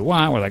whatever we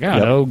want. We're like, I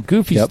don't know,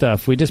 goofy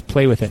stuff. We just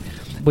play with it.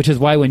 Which is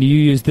why when you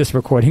use this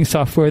recording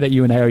software that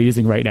you and I are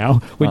using right now,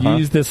 when you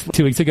used this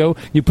 2 weeks ago,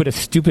 you put a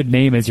stupid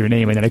name as your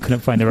name, and then I couldn't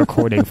find the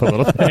recording for a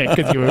little bit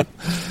because you were,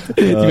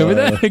 do you remember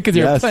that? Because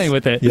you were playing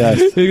with it. Yes.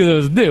 Because it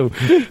was new.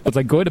 It's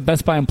like going to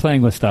Best Buy and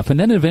playing with stuff. And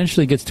then it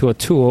eventually gets to a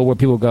tool where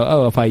people go,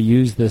 oh, if I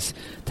use this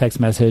text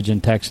message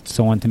and text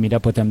someone to meet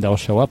up with them, they'll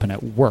show up, and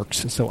it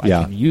works, so I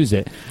can use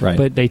it. Right.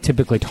 But they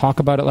typically talk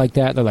about it like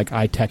that. They're like,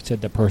 I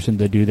texted the person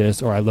to do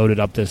this, or I loaded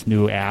up this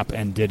new app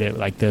and did it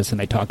like this,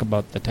 and they talk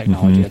about the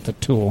technology as a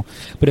tool.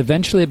 But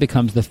eventually it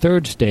becomes the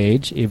third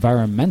stage,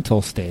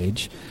 environmental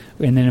stage.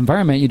 In an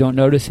environment, you don't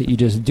notice it, you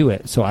just do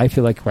it. So I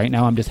feel like right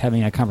now I'm just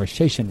having a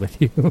conversation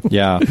with you.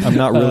 Yeah, I'm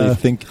not really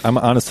I'm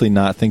honestly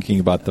not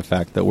thinking about the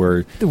fact that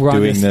we're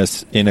doing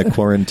this in a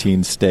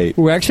quarantine state.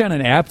 We're actually on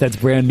an app that's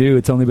brand new.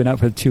 It's only been out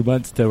for 2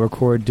 months to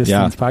record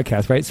distance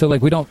podcasts, right? So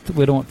we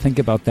don't think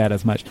about that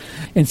as much.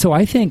 And so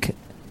I think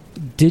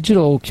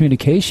digital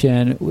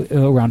communication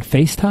around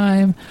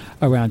FaceTime,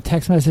 around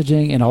text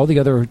messaging, and all the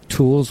other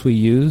tools we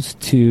use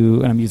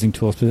and I'm using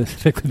tools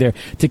specifically there,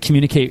 to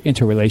communicate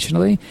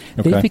interrelationally,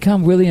 they've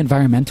become really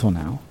environmental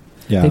now.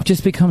 Yeah. They've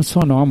just become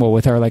so normal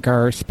with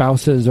our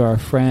spouses or our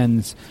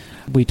friends.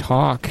 We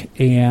talk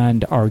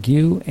and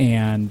argue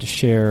and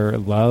share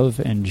love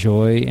and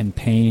joy and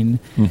pain,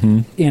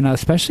 and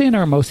especially in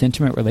our most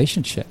intimate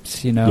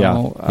relationships,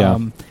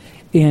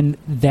 and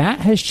that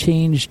has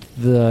changed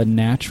the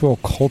natural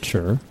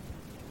culture,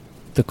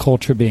 the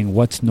culture being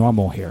what's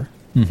normal here,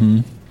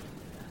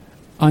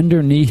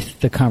 underneath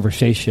the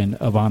conversation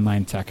of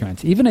online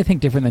sacraments. Even, I think,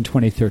 different than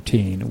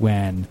 2013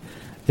 when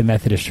the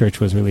Methodist Church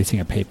was releasing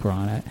a paper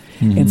on it.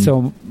 And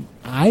so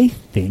I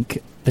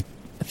think the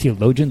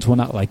theologians will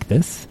not like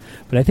this,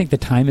 but I think the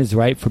time is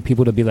right for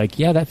people to be like,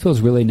 yeah, that feels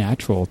really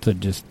natural to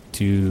just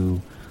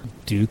do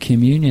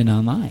communion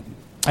online.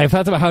 I've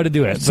thought about how to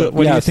do it. So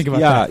what do you think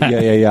about that?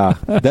 Yeah.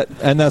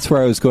 And that's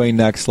where I was going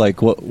next.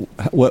 Like, what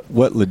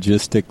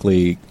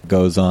logistically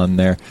goes on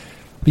there?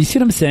 You see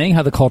what I'm saying?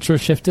 How the culture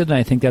shifted, and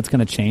I think that's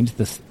going to change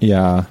this.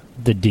 Yeah.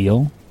 The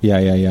deal.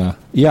 Yeah.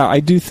 I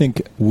do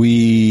think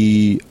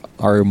we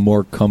are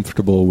more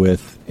comfortable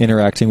with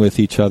interacting with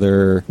each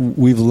other.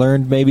 We've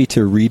learned maybe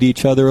to read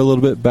each other a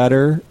little bit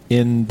better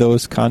in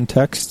those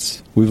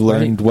contexts. We've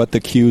learned what the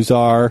cues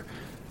are,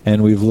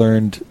 and we've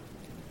learned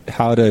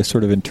how to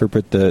sort of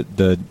interpret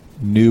the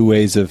new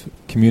ways of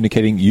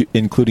communicating,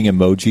 including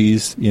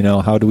emojis.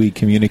 How do we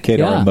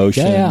communicate our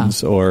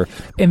emotions?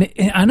 And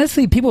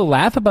honestly, people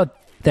laugh about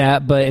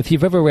that, but if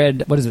you've ever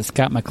read,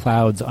 Scott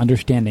McCloud's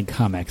Understanding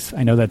Comics,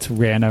 I know that's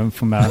random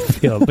from a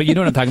field, but you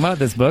know what I'm talking about,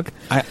 this book?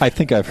 I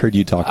think I've heard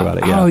you talk about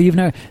it, yeah. Oh, you've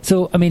never...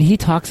 So, he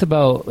talks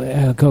about...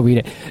 go read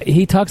it.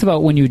 He talks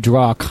about when you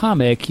draw a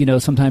comic,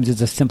 sometimes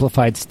it's a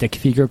simplified stick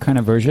figure kind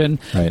of version,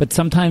 but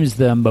sometimes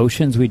the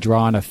emotions we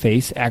draw on a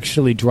face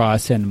actually draw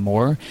us in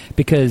more,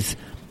 because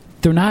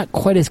they're not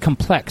quite as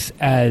complex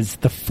as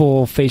the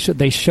full facial.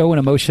 They show an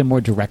emotion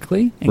more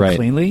directly and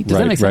cleanly. Does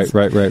that make sense?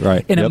 Right.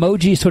 And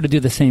emoji sort of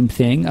do the same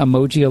thing.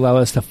 Emoji allow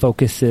us to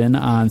focus in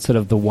on sort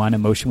of the one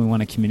emotion we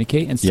want to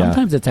communicate. And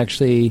sometimes it's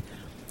actually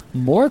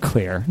more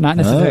clear, not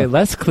necessarily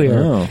less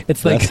clear.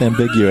 It's like less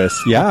ambiguous.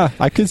 Yeah,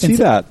 I could see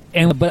that.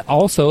 But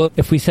also,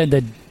 if we send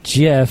a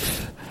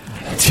GIF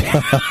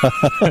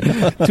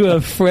to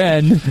a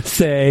friend,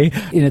 say,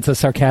 and it's a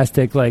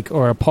sarcastic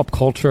or a pop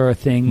culture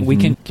thing, we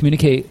can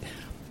communicate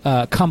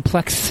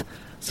complex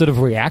sort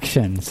of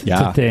reactions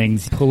to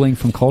things, pulling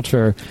from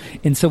culture.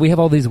 And so we have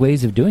all these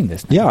ways of doing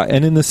this now. Yeah,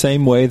 and in the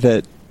same way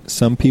that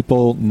some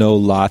people know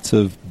lots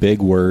of big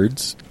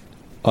words,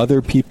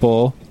 other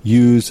people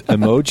use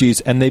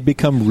emojis, and they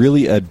become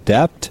really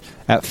adept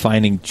at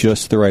finding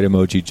just the right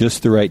emoji,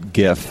 just the right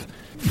GIF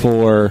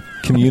for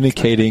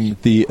communicating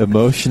the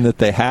emotion that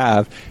they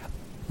have.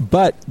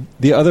 But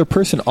the other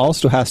person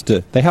also have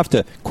to,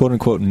 quote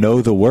unquote,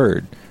 know the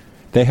word.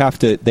 They have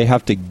to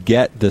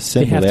get the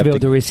symbol. They have to be able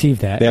to receive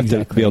that. They have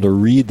to be able to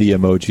read the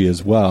emoji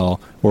as well,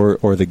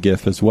 or the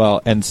GIF as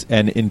well, and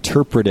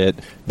interpret it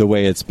the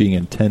way it's being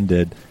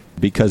intended,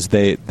 because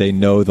they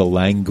know the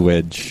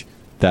language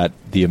that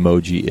the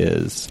emoji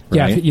is.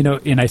 Right? Yeah,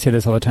 and I say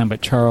this all the time,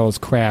 but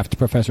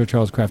Professor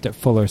Charles Kraft at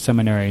Fuller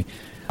Seminary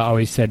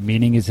always said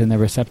meaning is in the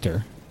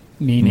receptor.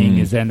 Meaning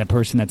is in the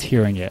person that's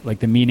hearing it.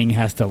 The meaning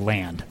has to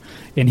land.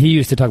 And he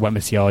used to talk about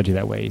missiology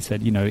that way. He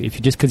said, if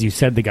you just because you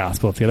said the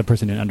gospel, if the other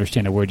person didn't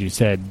understand a word you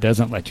said,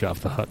 doesn't let you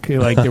off the hook.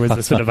 There was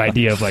this sort of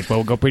idea of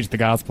well, go preach the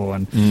gospel,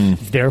 and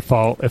it's their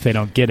fault if they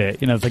don't get it.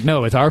 It's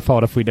no, it's our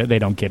fault if they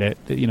don't get it.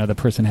 The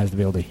person has to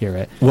be able to hear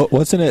it. Well,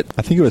 wasn't it?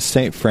 I think it was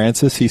St.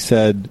 Francis. He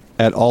said,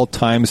 "At all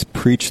times,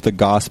 preach the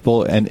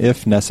gospel, and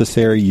if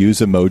necessary, use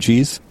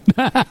emojis."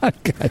 God,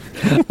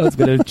 I was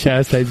going to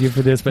chastise you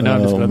for this, but no,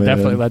 I'm just going to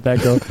definitely let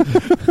that go.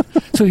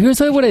 So here's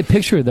what I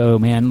picture, though,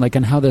 man,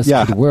 on how this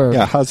could work.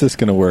 Yeah, how's this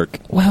going to work?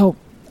 Well,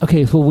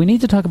 okay, so we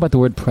need to talk about the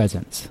word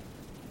presence.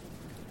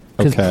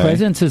 Because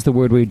presence is the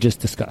word we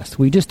just discussed.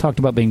 We just talked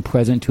about being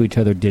present to each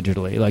other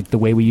digitally, the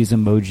way we use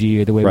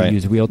emoji or the way we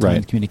use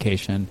real-time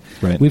communication.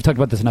 Right. We've talked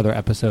about this in other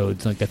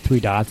episodes, the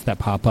 3 dots that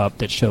pop up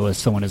that show us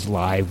someone is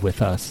live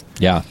with us.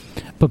 Yeah.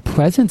 But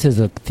presence is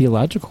a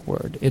theological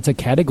word. It's a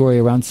category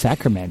around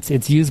sacraments.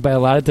 It's used by a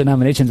lot of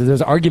denominations.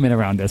 There's argument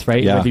around this,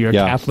 right? Yeah. Whether you're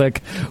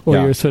Catholic or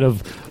you're sort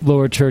of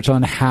lower church,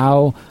 on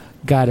how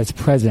God is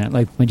present.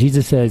 When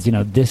Jesus says,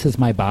 this is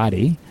my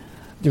body,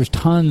 there's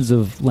tons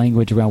of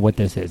language around what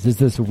this is. Is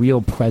this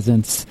real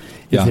presence?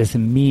 Is this a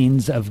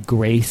means of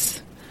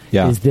grace?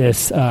 Yeah. Is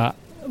this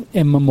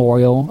in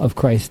memorial of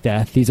Christ's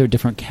death? These are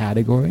different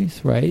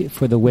categories, right,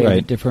 for the way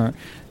that different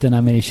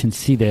denominations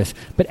see this.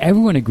 But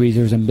everyone agrees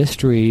there's a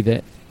mystery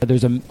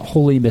there's a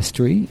holy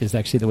mystery, is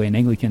actually the way an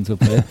Anglicans would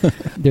put it.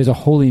 There's a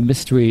holy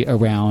mystery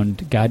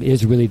around God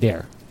is really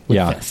there with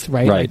us,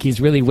 right?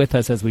 He's really with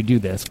us as we do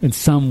this in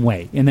some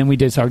way. And then we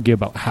just argue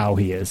about how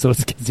he is. So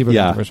it's super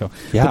controversial.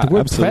 Yeah, but the word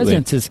absolutely.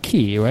 presence is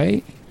key,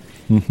 right?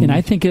 Mm-hmm. And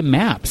I think it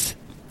maps.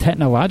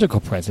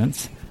 Technological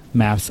presence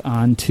maps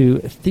onto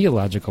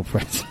theological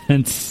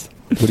presence.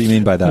 What do you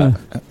mean by that?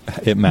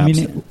 It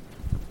maps.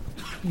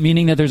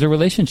 Meaning that there's a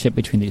relationship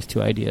between these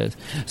two ideas.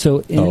 So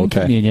in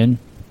communion,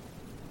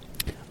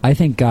 I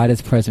think God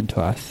is present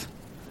to us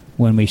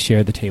when we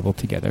share the table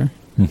together.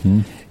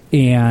 Mm-hmm.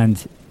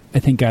 And I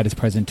think God is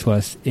present to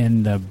us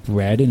in the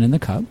bread and in the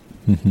cup.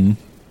 Mm-hmm.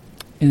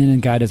 And then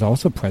God is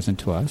also present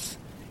to us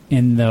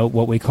in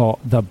what we call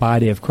the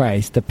body of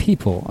Christ, the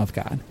people of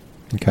God.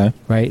 Okay.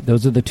 Right?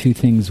 Those are the two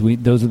things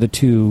those are the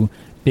two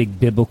big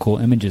biblical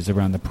images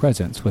around the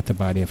presence with the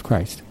body of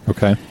Christ.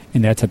 Okay.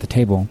 And that's at the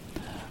table.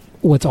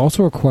 What's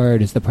also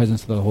required is the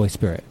presence of the Holy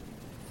Spirit.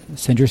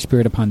 Send your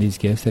Spirit upon these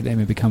gifts that they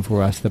may become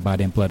for us the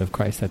body and blood of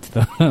Christ. That's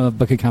the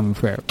Book of Common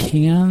Prayer.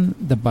 Can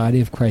the body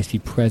of Christ be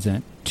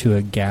present to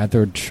a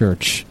gathered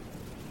church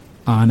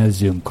on a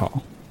Zoom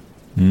call?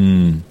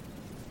 And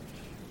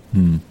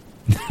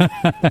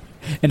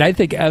I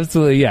think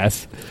absolutely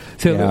yes.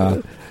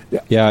 So,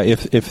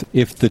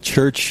 if the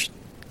church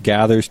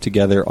gathers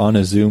together on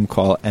a Zoom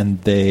call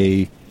and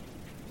they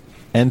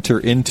enter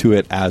into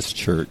it as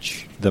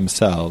church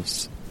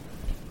themselves,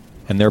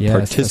 and they're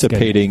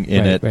participating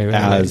in it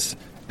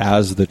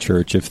as the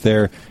church, if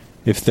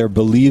they're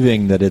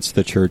believing that it's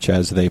the church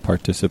as they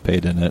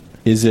participate in it,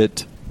 is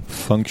it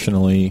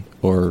functionally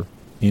or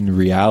in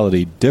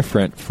reality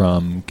different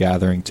from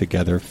gathering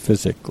together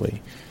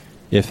physically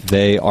if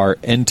they are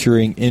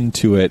entering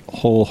into it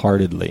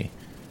wholeheartedly?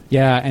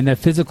 Yeah, and that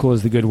physical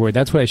is the good word.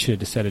 That's what I should have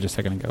just said just a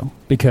second ago.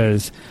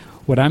 Because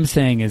what I'm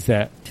saying is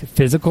that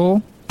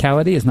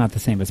physicality is not the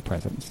same as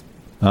presence.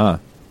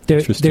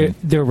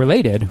 They're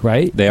related,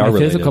 right? They are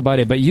related. Physical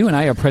body, but you and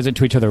I are present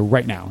to each other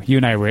right now. You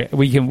and I,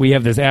 we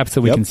have this app so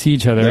we can see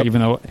each other,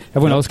 even though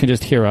everyone else can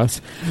just hear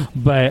us.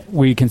 But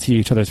we can see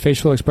each other's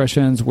facial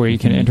expressions, where you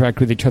can interact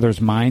with each other's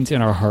minds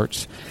and our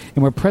hearts.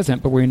 And we're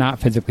present, but we're not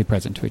physically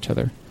present to each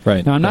other.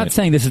 Right. Now, I'm not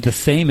saying this is the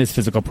same as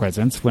physical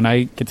presence. When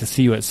I get to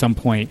see you at some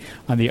point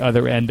on the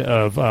other end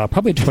of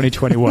probably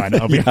 2021,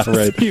 I'll be honest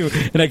with you,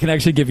 and I can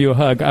actually give you a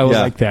hug. I will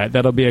like that.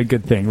 That'll be a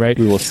good thing, right?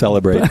 We will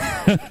celebrate.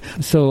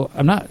 So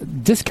I'm not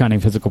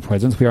discounting physical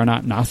presence. We are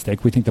not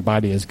Gnostic. We think the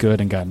body is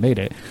good and God made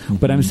it. Mm-hmm.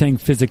 But I'm saying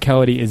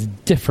physicality is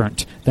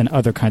different than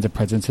other kinds of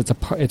presence.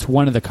 It's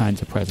one of the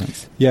kinds of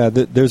presence. Yeah,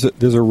 there's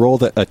a role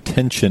that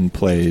attention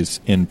plays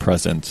in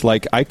presence.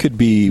 Like I could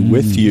be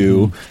with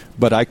you,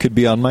 but I could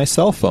be on my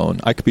cell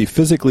phone. I could be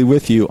physically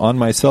with you on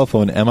my cell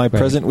phone. Am I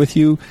present with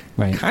you?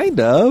 Right.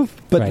 Kind of,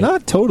 but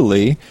not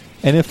totally.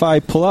 And if I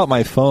pull out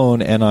my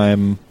phone and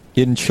I'm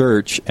in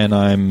church and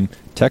I'm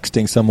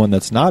texting someone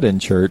that's not in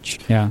church,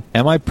 am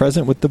I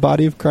present with the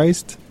body of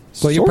Christ?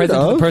 Well, you're present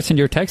to the person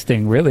you're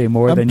texting, really,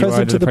 more than you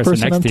are to the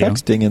person I'm next to you.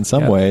 texting in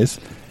some ways.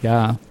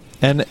 Yeah.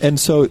 And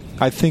so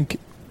I think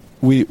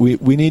we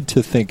need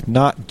to think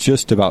not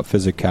just about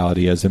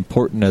physicality, as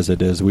important as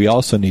it is. We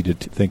also need to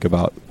think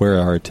about where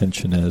our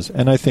attention is.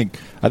 And I think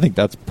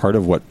that's part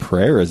of what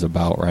prayer is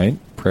about, right?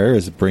 Prayer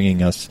is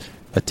bringing us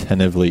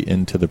attentively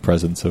into the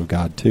presence of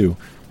God, too.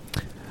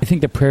 I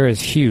think the prayer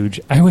is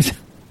huge.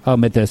 I'll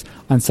admit this.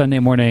 On Sunday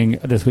morning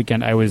this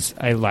weekend, I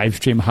live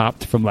stream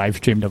hopped from live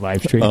stream to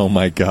live stream. Oh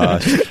my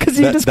gosh! Because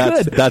you just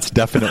could. That's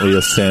definitely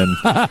a sin.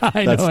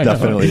 I know.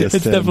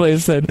 It's definitely a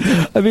sin.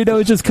 I mean, it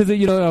was just because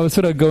I was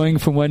sort of going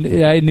from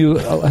when I knew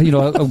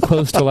I'm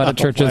close to a lot of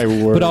churches,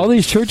 but all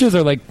these churches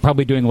are like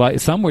probably doing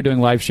some were doing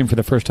live stream for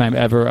the first time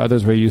ever.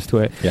 Others were used to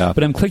it. Yeah.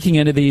 But I'm clicking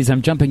into these.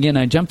 I'm jumping in.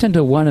 I jumped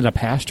into one, and a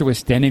pastor was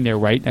standing there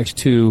right next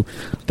to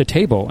the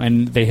table,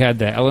 and they had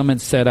the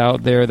elements set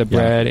out there, the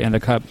bread and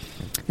the cup.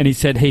 And he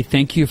said, "Hey,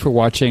 thank you for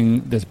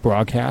watching this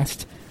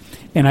broadcast."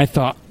 And I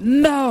thought,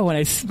 no. And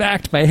I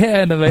smacked my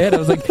hand on my head. I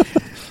was like,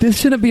 this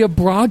shouldn't be a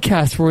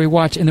broadcast where we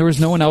watch. And there was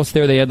no one else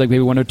there. They had like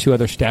maybe one or two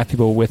other staff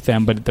people with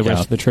them, but the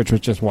rest of the church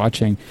was just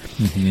watching.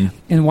 Mm-hmm.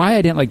 And why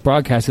I didn't like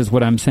broadcast is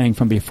what I'm saying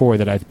from before,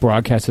 that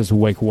broadcast is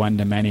like one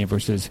to many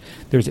versus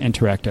there's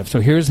interactive. So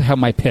here's how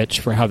my pitch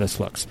for how this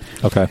looks.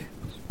 Okay.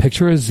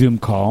 Picture a Zoom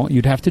call.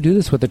 You'd have to do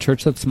this with a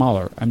church that's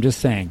smaller. I'm just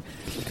saying.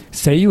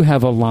 Say you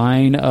have a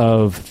line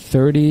of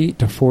 30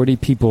 to 40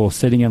 people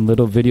sitting in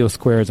little video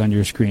squares on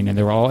your screen, and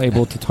they're all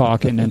able to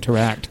talk and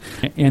interact.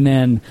 And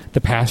then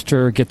the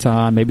pastor gets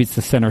on, maybe it's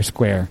the center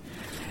square,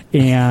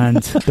 and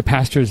the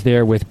pastor's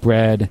there with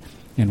bread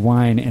and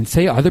wine. And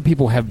say other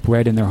people have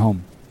bread in their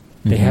home.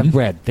 They have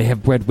bread. They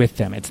have bread with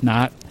them. It's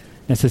not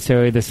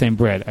necessarily the same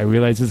bread. I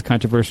realize it's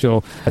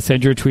controversial.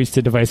 Send your tweets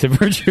to Divisive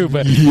Virtue,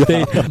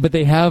 but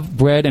they have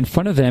bread in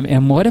front of them.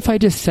 And what if I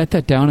just set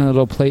that down on a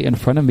little plate in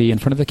front of me, in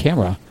front of the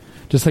camera,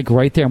 just like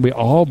right there, and we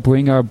all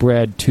bring our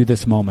bread to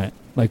this moment.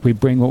 Like we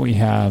bring what we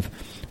have.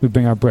 We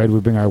bring our bread,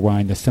 we bring our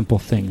wine, the simple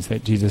things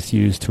that Jesus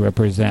used to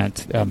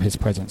represent his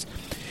presence.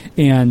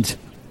 And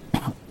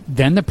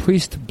then the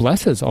priest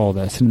blesses all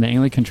this. In the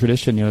Anglican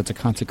tradition, it's a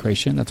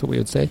consecration. That's what we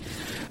would say.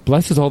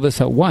 Blesses all this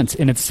at once,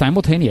 and it's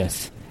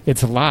simultaneous.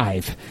 It's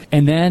live.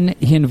 And then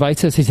he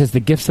invites us, he says,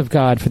 the gifts of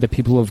God for the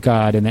people of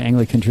God. In the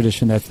Anglican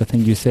tradition, that's the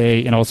thing you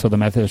say, and also the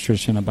Methodist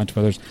tradition, a bunch of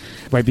others,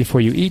 right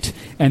before you eat.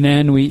 And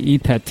then we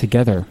eat that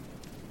together.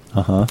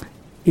 Uh-huh.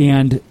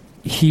 And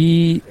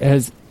he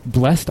has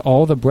blessed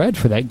all the bread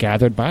for that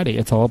gathered body.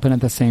 It's all open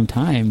at the same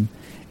time.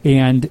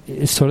 And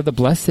it's sort of the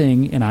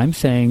blessing, and I'm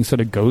saying,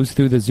 sort of goes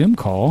through the Zoom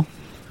call.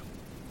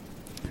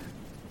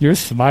 You're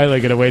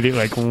smiling in a way that you're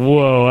like,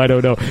 whoa, I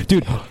don't know.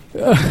 Dude.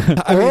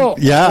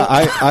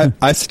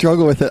 I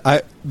struggle with it.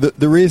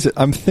 The reason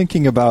I'm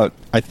thinking about,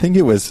 I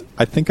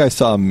think I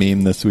saw a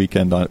meme this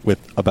weekend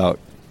about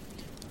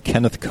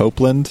Kenneth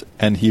Copeland,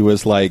 and he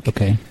was like,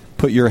 okay,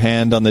 put your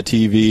hand on the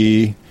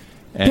TV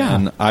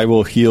and I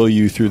will heal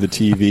you through the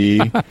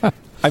TV.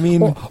 I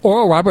mean,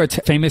 Oral Roberts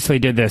famously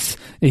did this.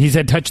 He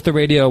said, touch the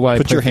radio while I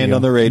pray for you. Put your hand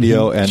on the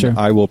radio and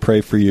I will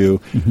pray for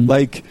you. Mm-hmm.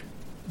 Like,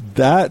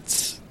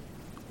 that's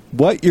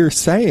what you're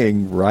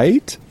saying,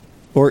 right?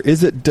 Or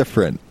is it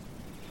different?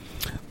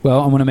 Well,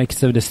 I want to make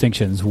some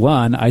distinctions.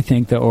 One, I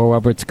think that Oral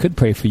Roberts could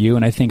pray for you,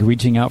 and I think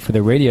reaching out for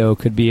the radio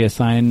could be a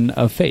sign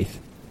of faith.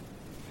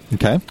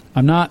 Okay.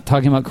 I'm not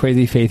talking about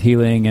crazy faith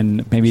healing,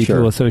 and maybe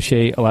people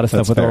associate a lot of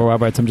stuff with Oral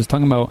Roberts. I'm just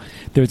talking about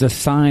there's a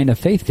sign of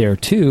faith there,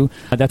 too.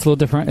 That's a little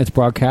different. It's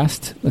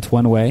broadcast. It's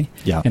one way.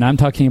 Yeah. And I'm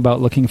talking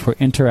about looking for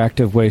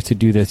interactive ways to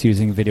do this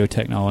using video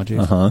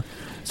technologies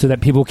so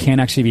that people can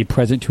actually be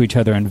present to each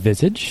other and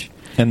visage.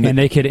 And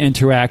they could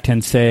interact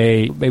and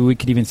say, maybe we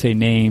could even say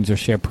names or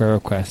share prayer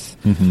requests.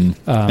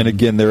 Mm-hmm. And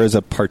again, there is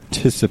a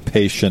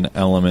participation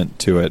element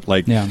to it.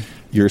 Like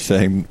you're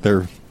saying,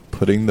 they're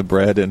putting the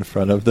bread in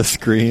front of the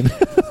screen.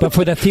 But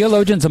for the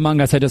theologians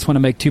among us, I just want to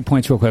make 2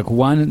 points real quick.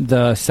 One,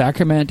 the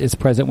sacrament is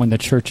present when the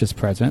church is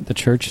present. The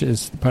church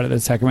is part of the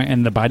sacrament,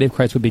 and the body of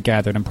Christ would be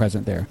gathered and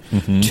present there.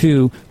 Mm-hmm.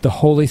 2, the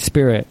Holy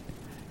Spirit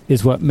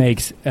is what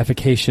makes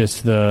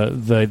efficacious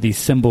these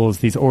symbols,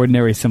 these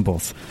ordinary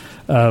symbols.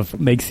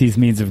 Makes these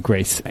means of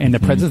grace. And the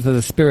presence of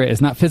the Spirit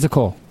is not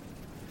physical.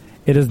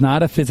 It is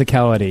not a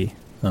physicality.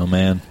 Oh,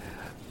 man.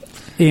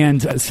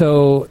 And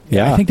so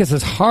I think this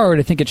is hard.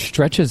 I think it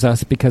stretches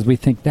us because we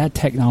think that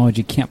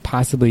technology can't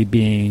possibly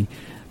be,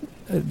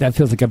 that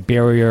feels like a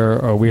barrier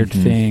or a weird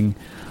thing.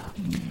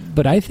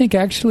 But I think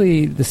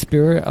actually the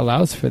Spirit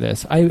allows for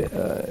this.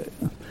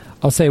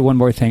 I'll say one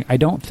more thing. I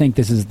don't think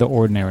this is the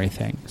ordinary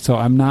thing. So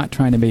I'm not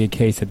trying to make a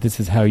case that this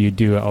is how you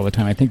do it all the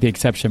time. I think the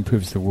exception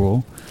proves the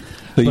rule.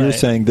 So you're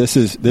saying this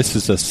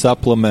is a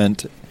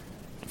supplement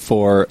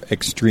for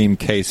extreme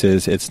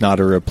cases. It's not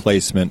a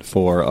replacement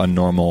for a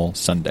normal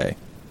Sunday.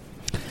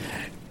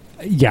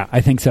 Yeah,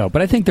 I think so.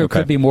 But I think there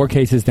could be more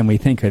cases than we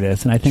think of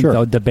this. And I think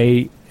the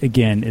debate,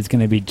 again, is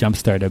going to be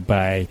jump-started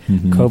by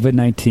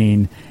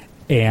COVID-19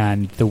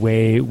 and the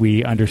way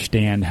we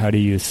understand how to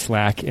use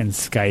Slack and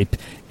Skype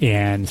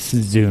and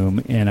Zoom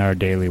in our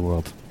daily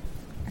world.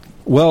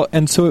 Well,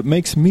 and so it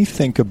makes me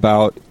think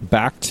about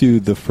back to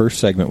the first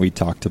segment we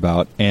talked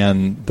about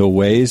and the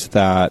ways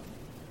that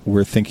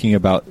we're thinking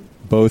about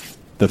both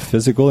the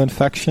physical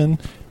infection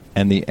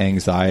and the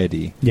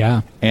anxiety.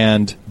 Yeah.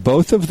 And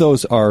both of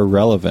those are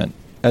relevant.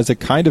 As a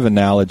kind of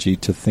analogy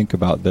to think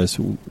about this,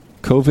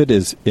 COVID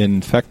is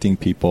infecting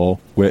people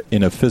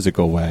in a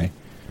physical way,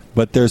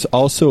 but there's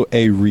also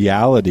a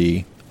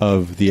reality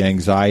of the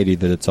anxiety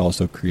that it's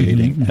also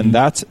creating. And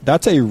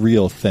that's a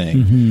real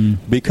thing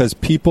because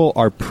people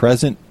are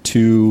present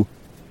to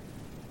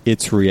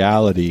its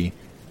reality.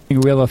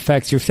 Real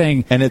effects. You're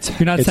saying, and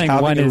you're not saying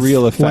one is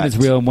real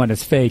and one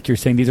is fake. You're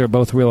saying these are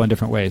both real in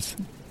different ways.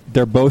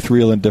 They're both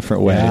real in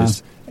different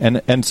ways.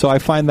 And so I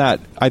find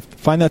that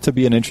to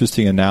be an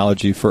interesting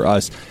analogy for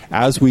us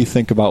as we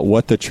think about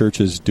what the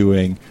church is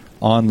doing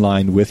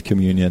online with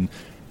communion.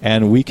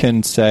 And we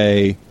can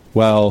say,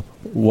 well,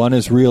 one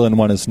is real and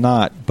one is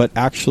not. But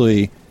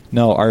actually,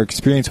 no, our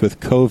experience with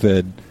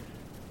COVID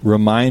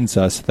reminds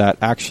us that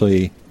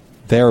actually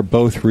they are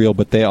both real,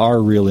 but they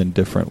are real in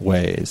different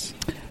ways.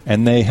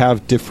 And they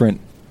have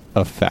different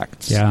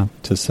effects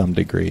to some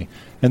degree.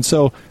 And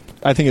so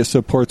I think it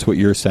supports what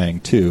you're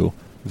saying, too,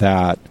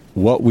 that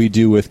what we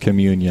do with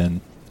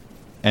communion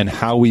and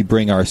how we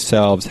bring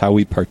ourselves, how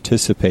we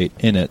participate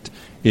in it,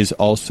 is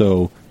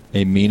also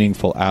a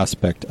meaningful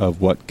aspect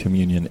of what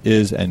communion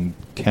is and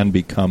can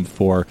become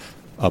for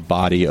a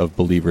body of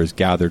believers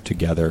gathered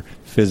together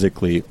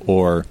physically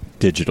or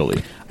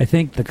digitally. I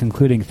think the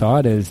concluding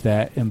thought is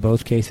that in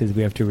both cases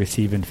we have to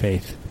receive in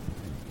faith.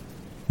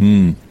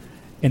 And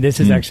this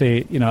is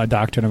actually, a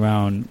doctrine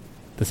around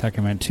the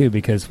sacrament too,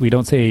 because we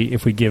don't say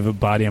if we give a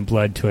body and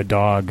blood to a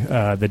dog,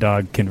 the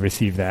dog can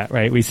receive that,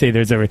 right? We say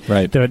there's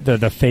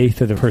the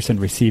faith of the person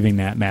receiving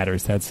that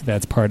matters.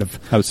 That's part of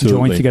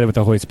joining together with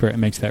the Holy Spirit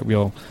and makes that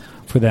real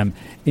for them.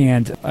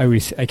 And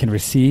I can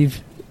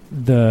receive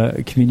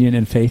the communion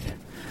in faith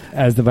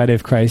as the body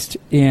of Christ.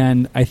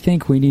 And I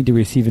think we need to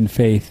receive in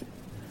faith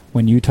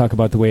when you talk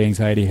about the way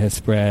anxiety has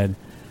spread,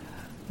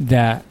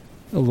 that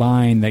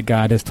line that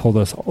God has told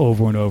us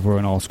over and over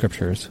in all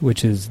scriptures,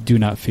 which is, do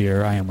not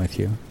fear, I am with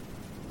you.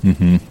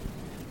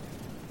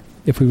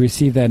 If we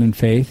receive that in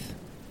faith,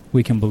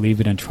 we can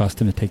believe it and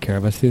trust Him to take care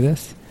of us through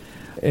this.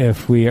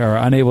 If we are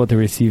unable to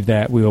receive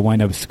that, we will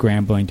wind up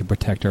scrambling to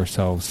protect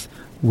ourselves,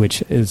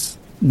 which is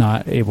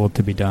not able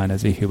to be done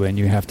as a human.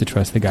 You have to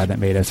trust the God that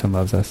made us and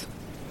loves us.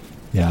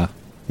 Yeah,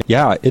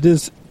 it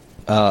is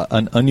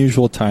an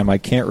unusual time. I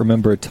can't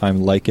remember a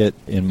time like it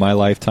in my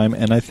lifetime,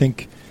 and I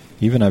think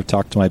even I've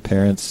talked to my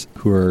parents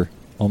who are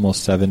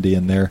almost 70,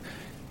 and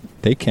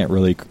they can't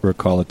really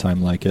recall a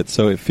time like it.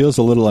 So it feels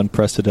a little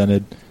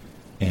unprecedented,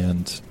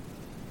 and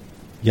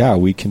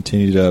we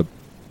continue to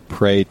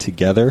pray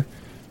together.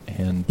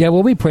 And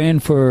we'll be praying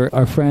for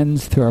our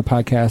friends through our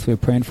podcast. We're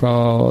praying for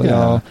all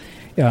y'all.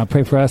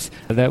 Pray for us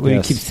that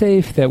we keep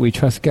safe, that we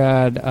trust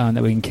God,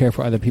 that we can care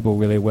for other people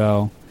really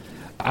well.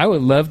 I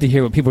would love to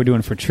hear what people are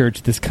doing for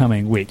church this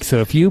coming week. So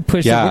if you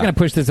push, we're going to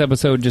push this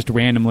episode just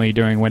randomly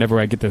during whenever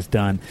I get this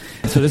done.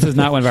 So this is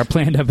not one of our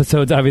planned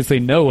episodes. Obviously,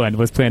 no one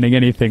was planning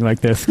anything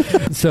like this.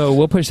 So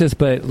we'll push this,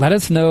 but let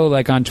us know,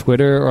 like on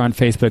Twitter or on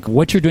Facebook,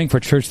 what you're doing for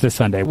church this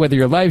Sunday, whether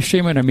you're live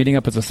streaming or meeting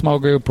up as a small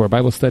group or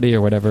Bible study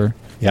or whatever.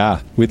 Yeah,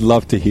 we'd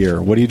love to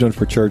hear. What are you doing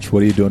for church?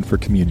 What are you doing for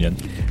communion?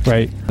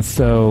 Right.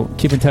 So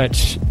keep in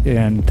touch,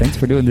 and thanks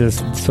for doing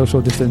this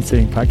social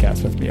distancing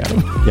podcast with me,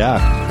 Adam.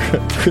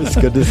 Yeah. Chris,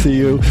 good to see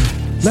you.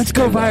 Let's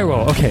go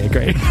viral. Okay,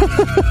 great.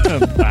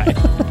 Bye.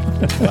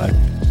 Bye.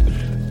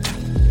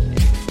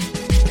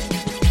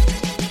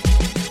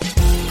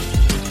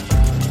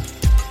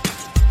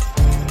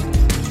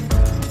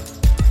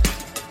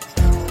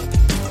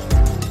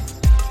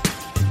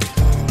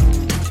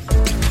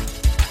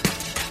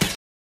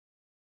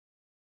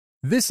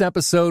 This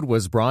episode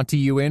was brought to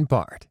you in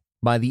part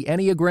by the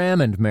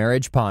Enneagram and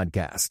Marriage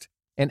Podcast,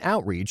 an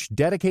outreach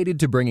dedicated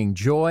to bringing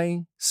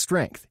joy,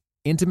 strength,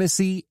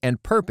 intimacy,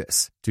 and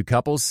purpose to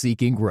couples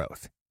seeking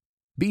growth.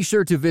 Be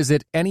sure to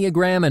visit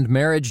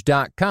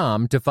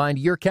EnneagramandMarriage.com to find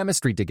your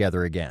chemistry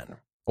together again,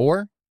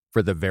 or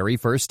for the very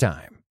first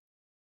time.